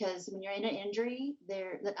in, because when you're in an injury,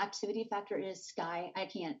 the activity factor is sky. I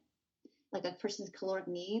can't, like a person's caloric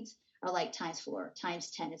needs are like times 4,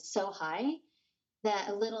 times 10. It's so high that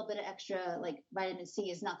a little bit of extra like vitamin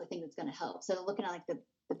C is not the thing that's going to help. So looking at like the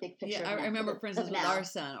big picture. Yeah, I remember, for instance, with our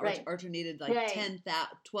son, Archer needed like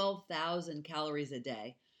 12,000 calories a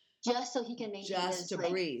day. Just so he can maintain just to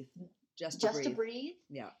breathe. Just to breathe.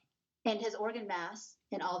 Yeah. And his organ mass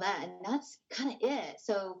and all that. And that's kind of it.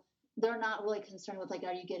 So they're not really concerned with like,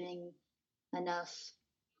 are you getting enough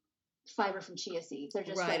fiber from chia seeds? They're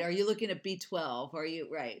just right. Like, are you looking at B12? Are you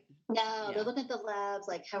right? No, they're looking at the labs,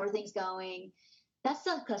 like how are things going? That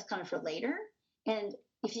stuff is kind of for later. And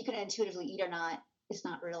if you can intuitively eat or not, it's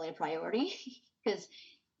not really a priority because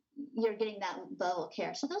you're getting that level of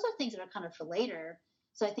care. So those are things that are kind of for later.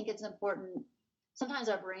 So I think it's important. Sometimes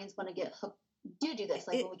our brains want to get hooked, do this.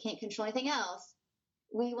 Like when we can't control anything else,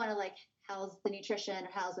 we want to like house the nutrition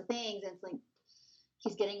or house the things. And it's like,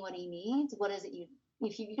 he's getting what he needs. What is it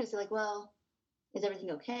if you can say like, well, is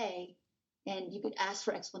everything okay? And you could ask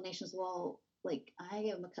for explanations. Well, like I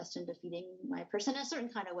am accustomed to feeding my person a certain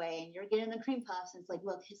kind of way and you're getting the cream puffs. And it's like,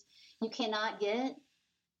 look, you cannot get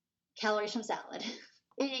calories from salad.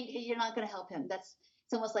 You're not going to help him. It's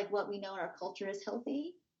almost like what we know in our culture is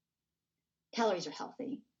healthy. Calories are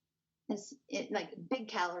healthy. It's like big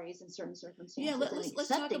calories in certain circumstances. Yeah, let's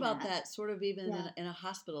talk about that sort of even in a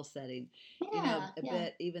hospital setting. Yeah,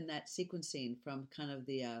 bit, even that sequencing from kind of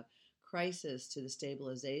the crisis to the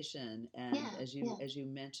stabilization, and as you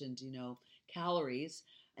mentioned, calories,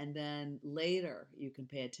 and then later you can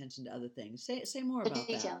pay attention to other things. Say more about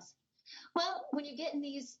details. That. Well, when you get in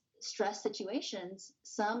these stress situations,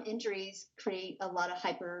 some injuries create a lot of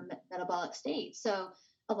hyper-metabolic states. So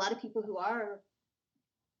a lot of people who are,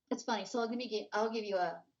 it's funny. So I'll give you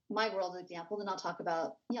my world example, then I'll talk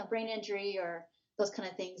about brain injury or those kind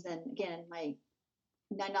of things. And again, my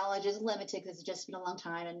knowledge is limited because it's just been a long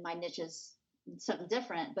time, and my niche is something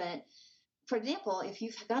different. But for example, if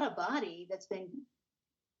you've got a body that's been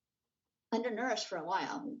undernourished for a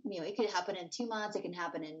while, it could happen in 2 months, it can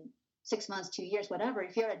happen in 6 months, 2 years, whatever.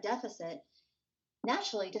 If you're at a deficit,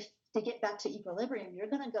 naturally to get back to equilibrium, you're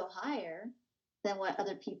going to go higher than what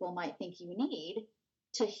other people might think you need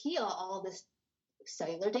to heal all this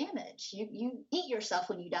cellular damage. You eat yourself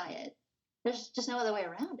when you diet. There's just no other way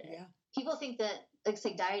around it. Yeah. People think that, like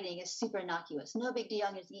say, dieting is super innocuous. No big deal.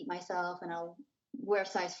 I'm going to eat myself and I'll wear a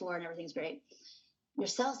size 4 and everything's great. Your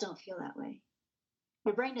cells don't feel that way.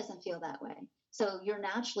 Your brain doesn't feel that way. So you're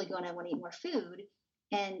naturally going to want to eat more food.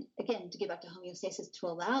 And again, to get back to homeostasis, to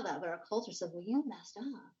allow that, but our culture says, well, you messed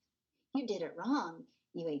up. You did it wrong.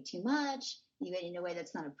 You ate too much. You ate in a way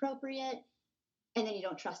that's not appropriate. And then you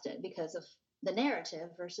don't trust it because of the narrative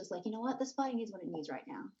versus like, you know what, this body needs what it needs right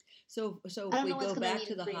now. So if we go back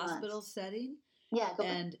to the hospital setting,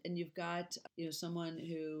 and you've got someone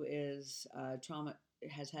who is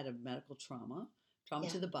has had a medical trauma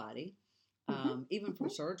to the body, even from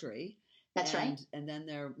surgery. That's right. And then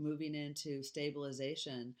they're moving into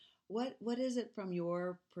stabilization. What is it from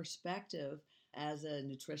your perspective as a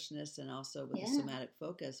nutritionist and also with a somatic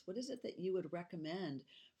focus? What is it that you would recommend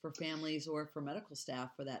for families or for medical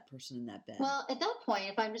staff for that person in that bed? Well, at that point,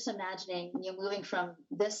 if I'm just imagining moving from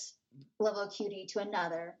this level of acuity to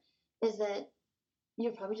another, is that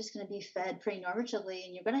you're probably just going to be fed pretty normatively,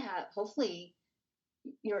 and you're going to have, hopefully,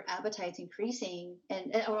 your appetite's increasing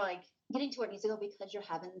or like getting to where it needs to go because you're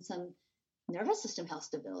having some nervous system health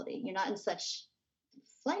stability. You're not in such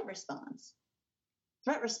threat response.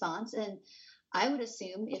 And I would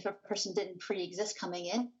assume if a person didn't pre-exist coming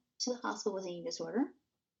in to the hospital with an eating disorder,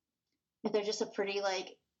 if they're just a pretty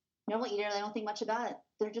normal eater, they don't think much about it,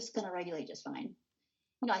 they're just going to regulate just fine.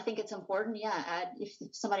 I think it's important. If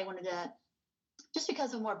somebody wanted to, just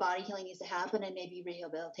because of more body healing needs to happen and maybe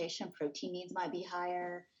rehabilitation, protein needs might be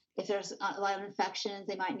higher. If there's a lot of infections,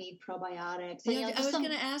 they might need probiotics. I was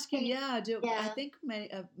going to ask you. I think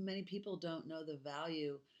many people don't know the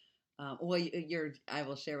value. I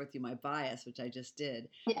will share with you my bias, which I just did.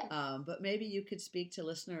 Yeah. But maybe you could speak to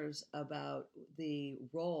listeners about the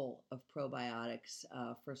role of probiotics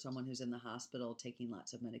for someone who's in the hospital taking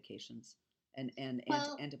lots of medications and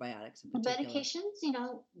antibiotics in particular.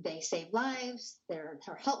 Medications, they save lives. They're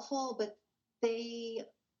helpful, but they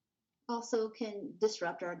also can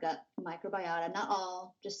disrupt our gut microbiota. Not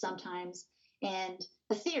all, just sometimes. And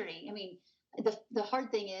the theory, the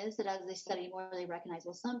hard thing is that as they study more, they recognize,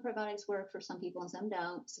 well, some probiotics work for some people and some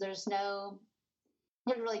don't. So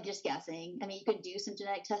you're really just guessing. You could do some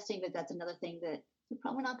genetic testing, but that's another thing that you're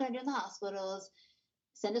probably not going to do in the hospitals.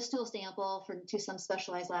 Send a stool sample to some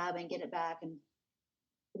specialized lab and get it back. And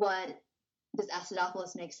does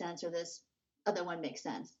acidophilus make sense or this other one make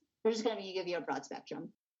sense? They're just going to give you a broad spectrum.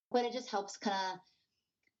 But it just helps kind of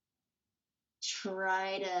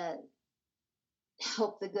try to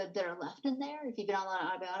help the good that are left in there. If you've been on a lot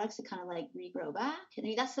of antibiotics, to kind of like regrow back. I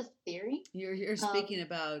mean, that's the theory. You're speaking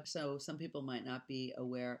about, so some people might not be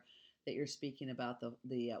aware that you're speaking about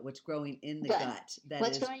the what's growing in the gut. That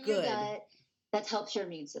what's is growing in good. your gut that helps your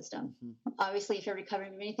immune system. Mm-hmm. Obviously, if you're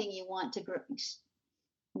recovering from anything, you want to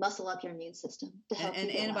muscle up your immune system to help. And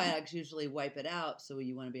antibiotics usually wipe it out, so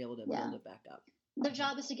you want to be able to build it back up. Their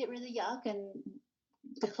job is to get rid of the yuck, and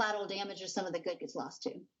the collateral damage or some of the good gets lost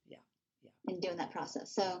too. Yeah. In doing that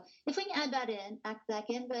process. So if we can add that back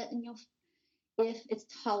in, but if it's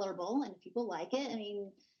tolerable and if people like it, I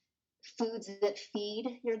mean, foods that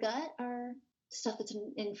feed your gut are stuff that's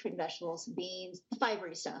in fruit and vegetables, beans, the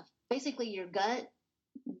fibery stuff. Basically, your gut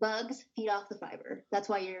bugs feed off the fiber. That's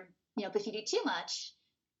why if you do too much,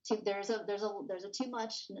 there's a too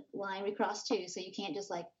much line we cross too. So you can't just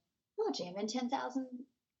like, oh, jam in 10,000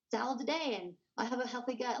 salads a day and I have a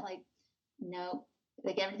healthy gut. Like, no.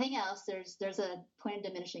 Like everything else, there's a point of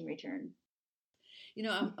diminishing return.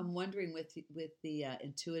 I'm wondering with the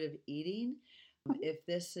intuitive eating, if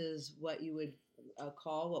this is what you would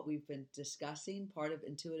call what we've been discussing, part of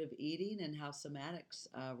intuitive eating, and how somatics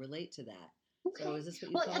relate to that. Okay. So is this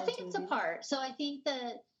what you call I think it's a part. So I think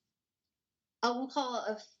that I will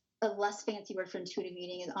call a less fancy word for intuitive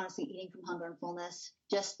eating is honestly eating from hunger and fullness,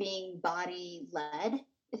 just being body led,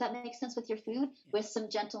 if that makes sense, with your food, with some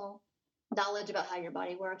gentle knowledge about how your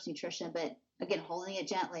body works, nutrition, but again, holding it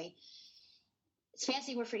gently. It's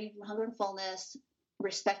fancy word for eating from hunger and fullness,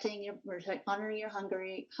 honoring your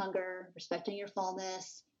hunger, respecting your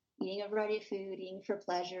fullness, eating a variety of food, eating for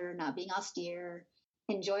pleasure, not being austere.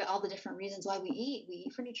 Enjoy all the different reasons why we eat. We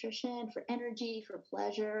eat for nutrition, for energy, for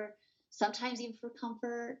pleasure, sometimes even for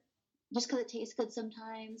comfort, just because it tastes good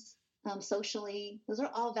sometimes, socially. Those are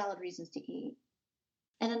all valid reasons to eat.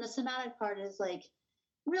 And then the somatic part is like,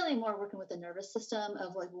 really more working with the nervous system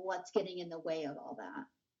of like what's getting in the way of all that.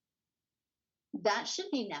 That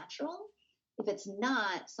should be natural. If it's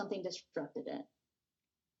not, something disrupted it.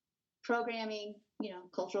 Programming,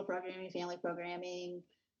 cultural programming, family programming,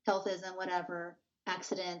 healthism, whatever,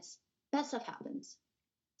 accidents, that stuff happens.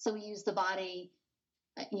 So we use the body,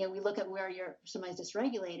 we look at where somebody's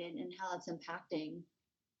dysregulated and how it's impacting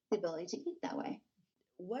the ability to eat that way.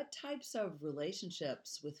 What types of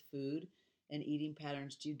relationships with food and eating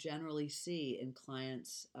patterns do you generally see in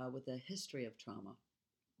clients with a history of trauma?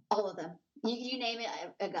 All of them. You name it,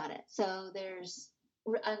 I got it. So there's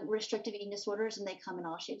restrictive eating disorders, and they come in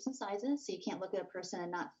all shapes and sizes. So you can't look at a person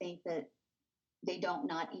and not think that they don't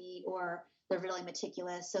not eat or they're really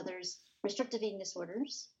meticulous. So there's restrictive eating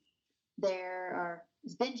disorders. There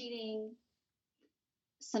is binge eating.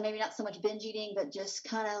 So maybe not so much binge eating, but just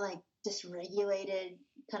kind of like dysregulated,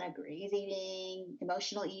 kind of graze eating,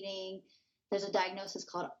 emotional eating. There's a diagnosis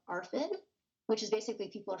called ARFID, which is basically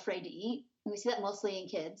people are afraid to eat. And we see that mostly in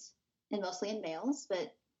kids and mostly in males,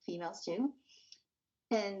 but females too.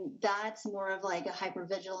 And that's more of like a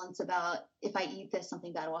hypervigilance about if I eat this,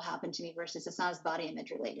 something bad will happen to me versus it's not as body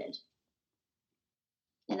image related.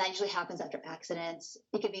 And that usually happens after accidents.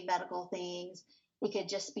 It could be medical things. It could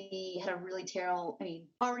just be had a really terrible,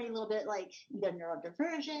 already a little bit like either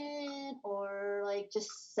neurodivergent or like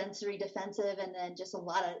just sensory defensive, and then just a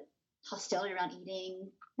lot of hostility around eating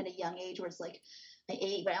at a young age where it's like, I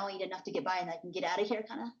ate, but I only eat enough to get by and I can get out of here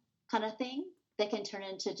kind of thing. That can turn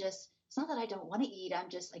into just, it's not that I don't want to eat,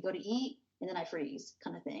 I go to eat and then I freeze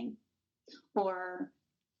kind of thing.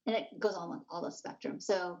 And it goes on all the spectrum.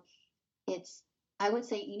 So I would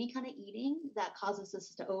say any kind of eating that causes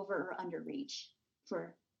us to over or under reach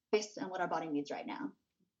based on what our body needs right now.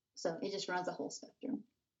 So it just runs the whole spectrum.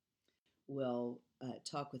 We'll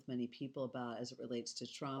talk with many people about, as it relates to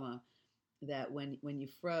trauma, that when you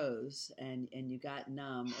froze and you got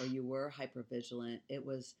numb or you were hypervigilant, it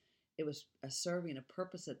was serving a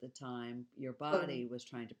purpose at the time. Your body was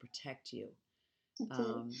trying to protect you.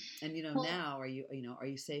 Now are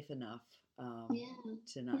you safe enough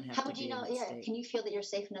to not have how to would you be know? in that Yeah, state? can you feel that you're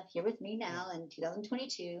safe enough here with me now in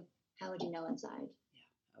 2022? How would you know inside? Yeah,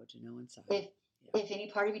 how would you know inside? If any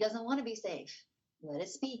part of you doesn't want to be safe, let it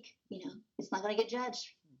speak. It's not going to get judged.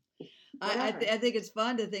 I think it's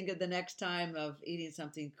fun to think of the next time of eating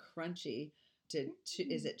something crunchy.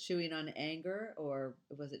 Is it chewing on anger, or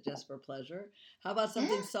was it just for pleasure? How about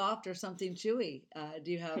something soft or something chewy?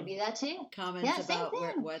 Do you have Could be that too. Comments about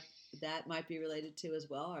what that might be related to as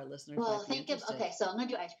well? Our listeners might be interested. So I'm going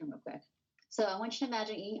to do ice cream real quick. So I want you to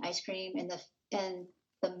imagine eating ice cream and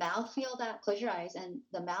the mouthfeel that, close your eyes, and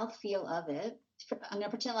the mouthfeel of it. I'm going to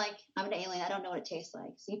pretend like I'm an alien. I don't know what it tastes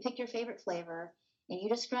like. So you pick your favorite flavor and you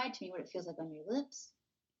describe to me what it feels like on your lips,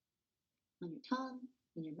 on your tongue,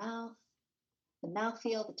 in your mouth. the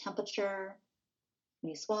mouthfeel, the temperature, when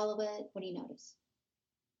you swallow it? What do you notice?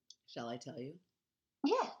 Shall I tell you?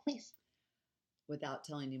 Yeah, please. Without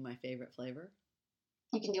telling you my favorite flavor?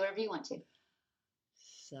 You can do whatever you want to.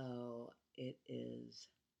 So it is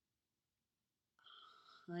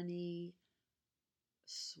honey,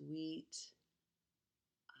 sweet.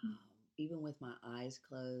 Even with my eyes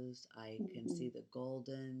closed, I can see the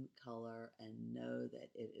golden color and know that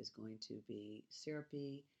it is going to be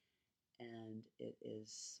syrupy, and it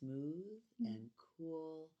is smooth and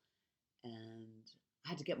cool, and I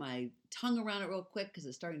had to get my tongue around it real quick because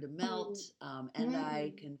it's starting to melt, and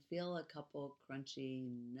I can feel a couple crunchy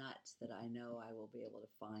nuts that I know I will be able to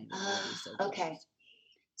find. So okay,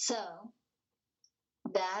 so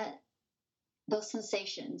those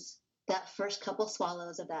sensations, that first couple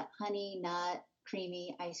swallows of that honey, nut,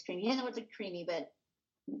 creamy ice cream. You didn't know what the creamy, but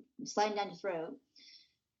sliding down your throat.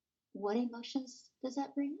 What emotions does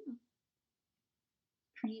that bring up?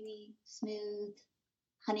 Creamy, smooth,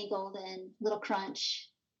 honey golden, little crunch.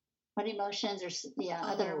 What emotions or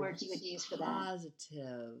other words you would use for that?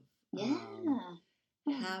 Positive. Yeah.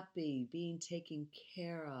 Happy, being taken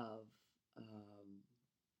care of,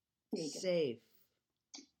 safe.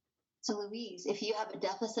 So Louise, if you have a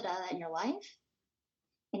deficit of that in your life,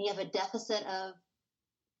 and you have a deficit of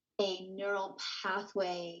a neural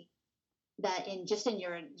pathway that in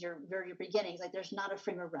your beginnings, like there's not a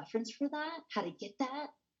frame of reference for that, how to get that,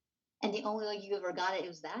 and the only way you ever got it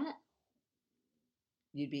was that,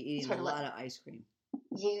 you'd be eating a lot of ice cream.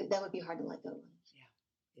 That would be hard to let go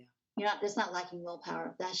of. Yeah. It's not lacking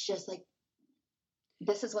willpower. That's just like,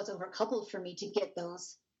 this is what's overcoupled for me to get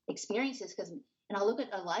those experiences, and I'll look at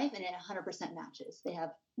a life and it 100% matches.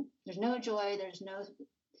 There's no joy.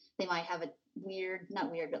 They might have a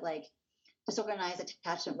like disorganized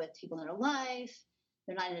attachment with people in their life.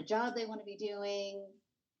 They're not in a job they want to be doing.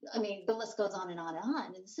 I mean, the list goes on and on and on.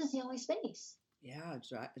 And this is the only space. Yeah,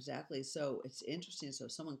 exactly. So it's interesting. So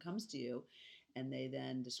if someone comes to you and they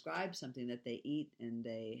then describe something that they eat and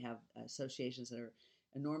they have associations that are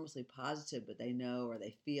enormously positive, but they know or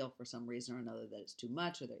they feel for some reason or another that it's too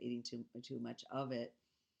much or they're eating too much of it.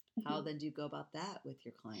 How then do you go about that with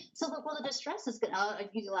your clients? So, the distress is good. I'll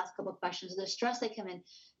use the last couple of questions. The distress, they come in,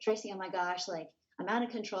 Tracy, oh my gosh, like I'm out of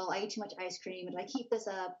control. I eat too much ice cream. If I keep this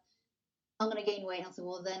up, I'm going to gain weight. I'll say,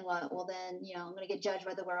 well, then what? Well, then, I'm going to get judged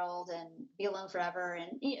by the world and be alone forever.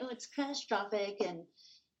 And, it's catastrophic. And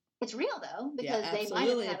it's real, though, because they might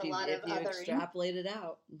have had a lot of other. Extrapolate it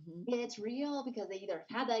out. Yeah, it's real because they either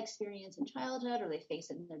have had that experience in childhood or they face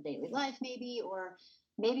it in their daily life, maybe, or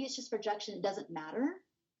maybe it's just projection. It doesn't matter.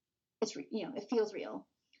 It's, it feels real.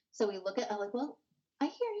 So we look at, I'm like, well, I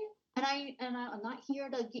hear you. And I'm not here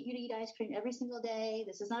to get you to eat ice cream every single day.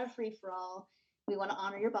 This is not a free for all. We want to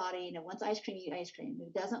honor your body. And if it wants ice cream, eat ice cream. If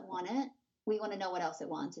it doesn't want it, we want to know what else it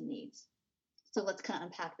wants and needs. So let's kind of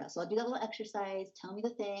unpack that. So I'll do that little exercise. Tell me the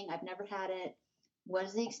thing. I've never had it. What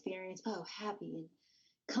is the experience? Oh, happy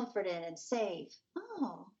and comforted and safe.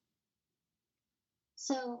 Oh.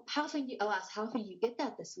 So I'll ask, how often do you get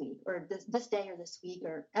that this week or this day or this week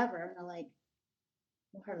or ever? And they're like,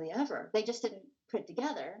 well, hardly ever. They just didn't put it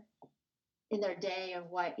together in their day of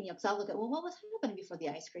what, because I'll look at, well, what was happening before the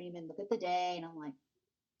ice cream and look at the day. And I'm like,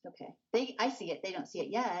 okay, I see it. They don't see it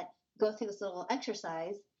yet. Go through this little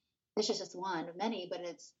exercise. This is just one of many, but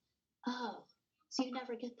it's, oh, so you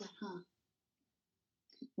never get that, huh?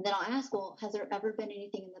 And then I'll ask, well, has there ever been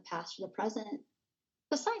anything in the past or the present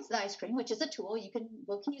besides the ice cream, which is a tool? We can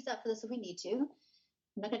use that for this if we need to. I'm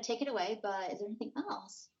not going to take it away, but is there anything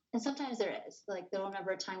else? And sometimes there is. Like they'll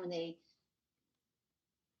remember a time when they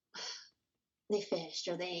fished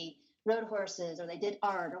or they rode horses or they did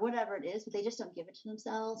art or whatever it is, but they just don't give it to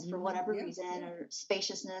themselves for whatever reason or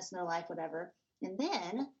spaciousness in their life, whatever. And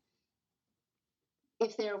then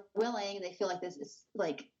if they're willing, they feel like this is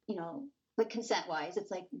like, like consent wise, it's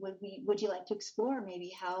like, would you like to explore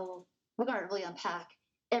maybe how we're going to really unpack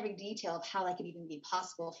every detail of how that could even be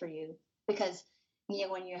possible for you? Because,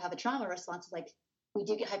 when you have a trauma response, it's like, we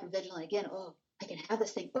do get hypervigilant again. Oh, I can have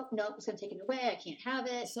this thing. Oh, no, it's going to take it away. I can't have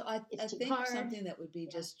it. So I think hard. Something that would be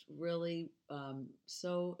just really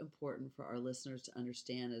so important for our listeners to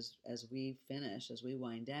understand as we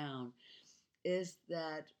wind down, is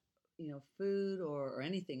that, food or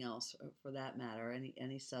anything else for that matter,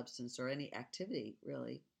 any substance or any activity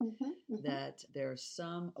really, that there's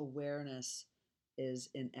some awareness is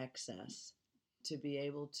in excess to be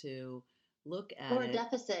able to look at or a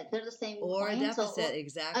deficit. They're the same. Or point. A deficit, so,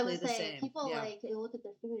 exactly I would the say same. People they look at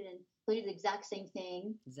their food and they'll do the exact same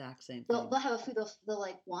thing. They'll have a food they'll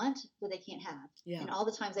like want, but they can't have. Yeah. And all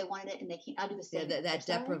the times they wanted it and they can't. I'll do the same. Yeah, that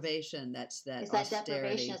deprivation. That's that. It's that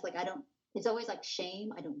deprivation. It's like I don't it's always like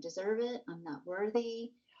shame. I don't deserve it. I'm not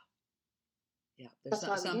worthy. Yeah, there's That's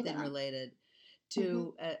why we do something that. related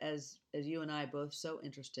to as you and I both so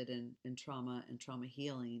interested in trauma and trauma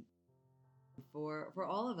healing. For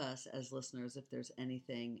all of us as listeners, if there's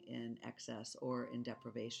anything in excess or in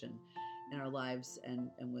deprivation in our lives,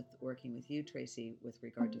 and with working with you, Tracy, with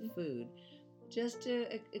regard to food, just to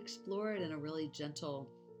explore it in a really gentle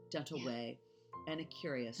way and a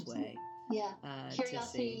curious way. Yeah,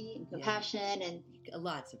 curiosity and compassion and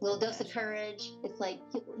lots of little dose of courage. It's like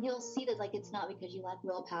you'll see that like it's not because you lack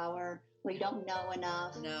willpower or you don't know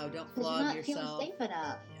enough. No, don't flog yourself. You're not feeling safe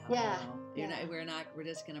enough. We're not. We're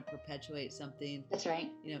just going to perpetuate something. That's right.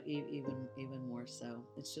 Even more so.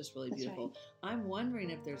 It's just really beautiful. Right. I'm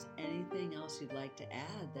wondering if there's anything else you'd like to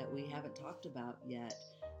add that we haven't talked about yet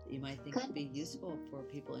that you might think would be useful for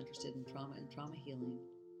people interested in trauma and trauma healing.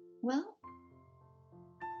 Well,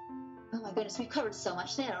 oh my goodness, we've covered so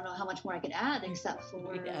much today. I don't know how much more I could add except for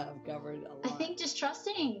we have covered a lot. I think just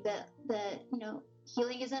trusting that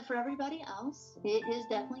healing isn't for everybody else. It is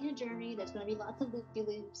definitely a journey. There's going to be lots of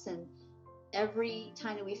loop-de-loops, and every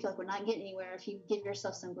time that we feel like we're not getting anywhere, if you give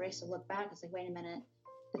yourself some grace to look back, it's like, wait a minute,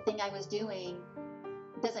 the thing I was doing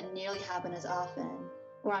doesn't nearly happen as often,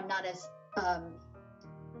 or I'm not as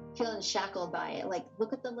feeling shackled by it. Like,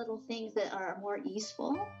 look at the little things that are more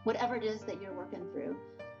easeful, whatever it is that you're working through.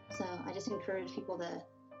 So I just encourage people to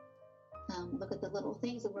look at the little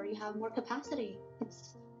things where you have more capacity.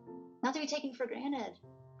 It's not to be taken for granted,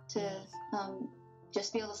 to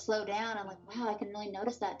just be able to slow down. I'm like, wow, I can really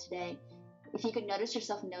notice that today. If you could notice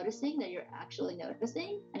yourself noticing that you're actually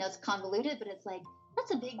noticing, I know it's convoluted, but it's like,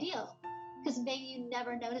 that's a big deal. Because maybe you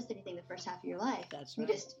never noticed anything the first half of your life. That's right.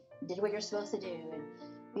 You just did what you're supposed to do and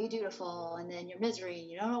be dutiful, and then you're misery, and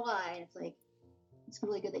you don't know why. And it's like, it's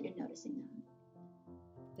really good that you're noticing that.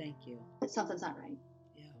 Thank you. That something's not right.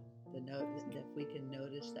 Yeah. If we can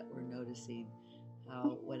notice that we're noticing,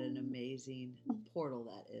 what an amazing portal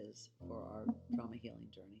that is for our trauma healing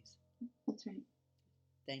journeys. That's right.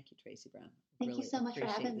 Thank you, Tracy Brown. Thank you so much for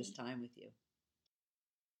having me. This time with you.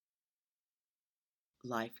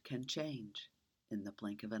 Life can change in the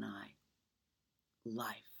blink of an eye.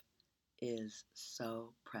 Life is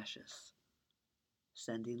so precious.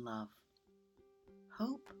 Sending love.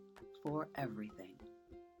 Hope for everything.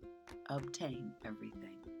 Obtain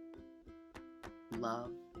everything.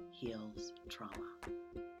 Love heals trauma.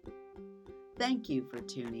 Thank you for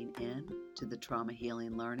tuning in to the Trauma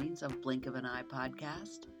Healing Learnings of Blink of an Eye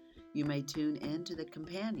podcast. You may tune in to the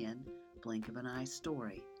companion Blink of an Eye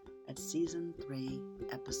story at Season 3,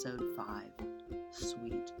 Episode 5,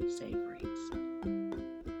 Sweet Savories.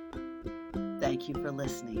 Thank you for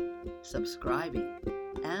listening, subscribing,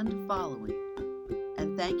 and following.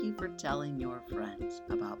 And thank you for telling your friends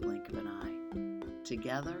about Blink of an Eye.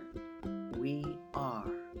 Together, we are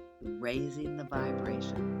raising the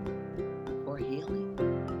vibration for healing.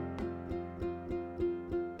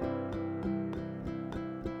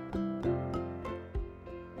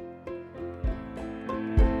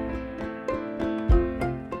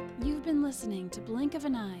 You've been listening to Blink of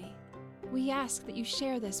an Eye. We ask that you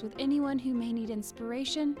share this with anyone who may need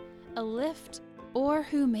inspiration, a lift, or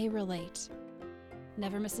who may relate.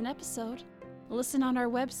 Never miss an episode. Listen on our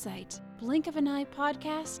website,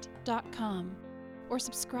 blinkofaneyepodcast.com, or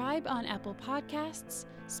subscribe on Apple Podcasts,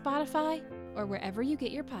 Spotify, or wherever you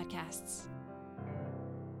get your podcasts.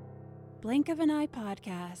 Blink of an Eye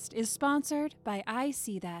podcast is sponsored by I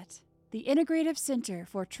See That, the Integrative Center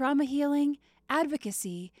for Trauma Healing,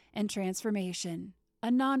 Advocacy, and Transformation, a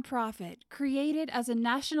nonprofit created as a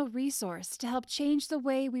national resource to help change the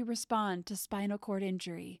way we respond to spinal cord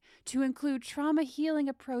injury, to include trauma healing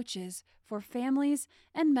approaches for families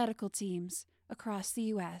and medical teams across the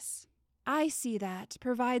U.S. I See That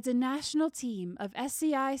provides a national team of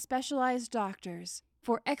SCI specialized doctors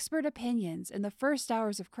for expert opinions in the first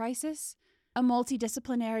hours of crisis, a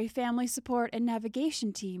multidisciplinary family support and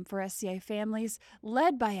navigation team for SCI families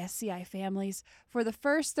led by SCI families for the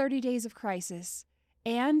first 30 days of crisis,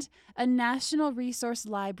 and a national resource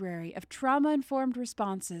library of trauma-informed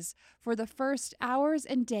responses for the first hours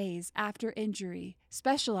and days after injury,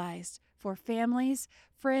 specialized for families,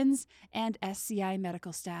 friends, and SCI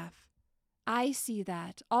medical staff. I See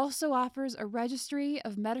That also offers a registry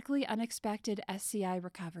of medically unexpected SCI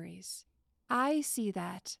recoveries. I See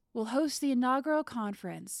That will host the inaugural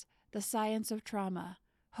conference, The Science of Trauma,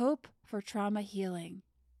 Hope for Trauma Healing,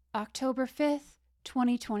 October 5th,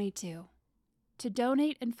 2022. To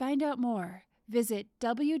donate and find out more, visit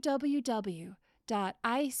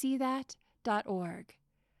www.iseethat.org.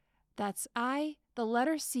 That's I, the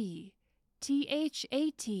letter C,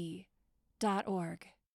 THAT.org.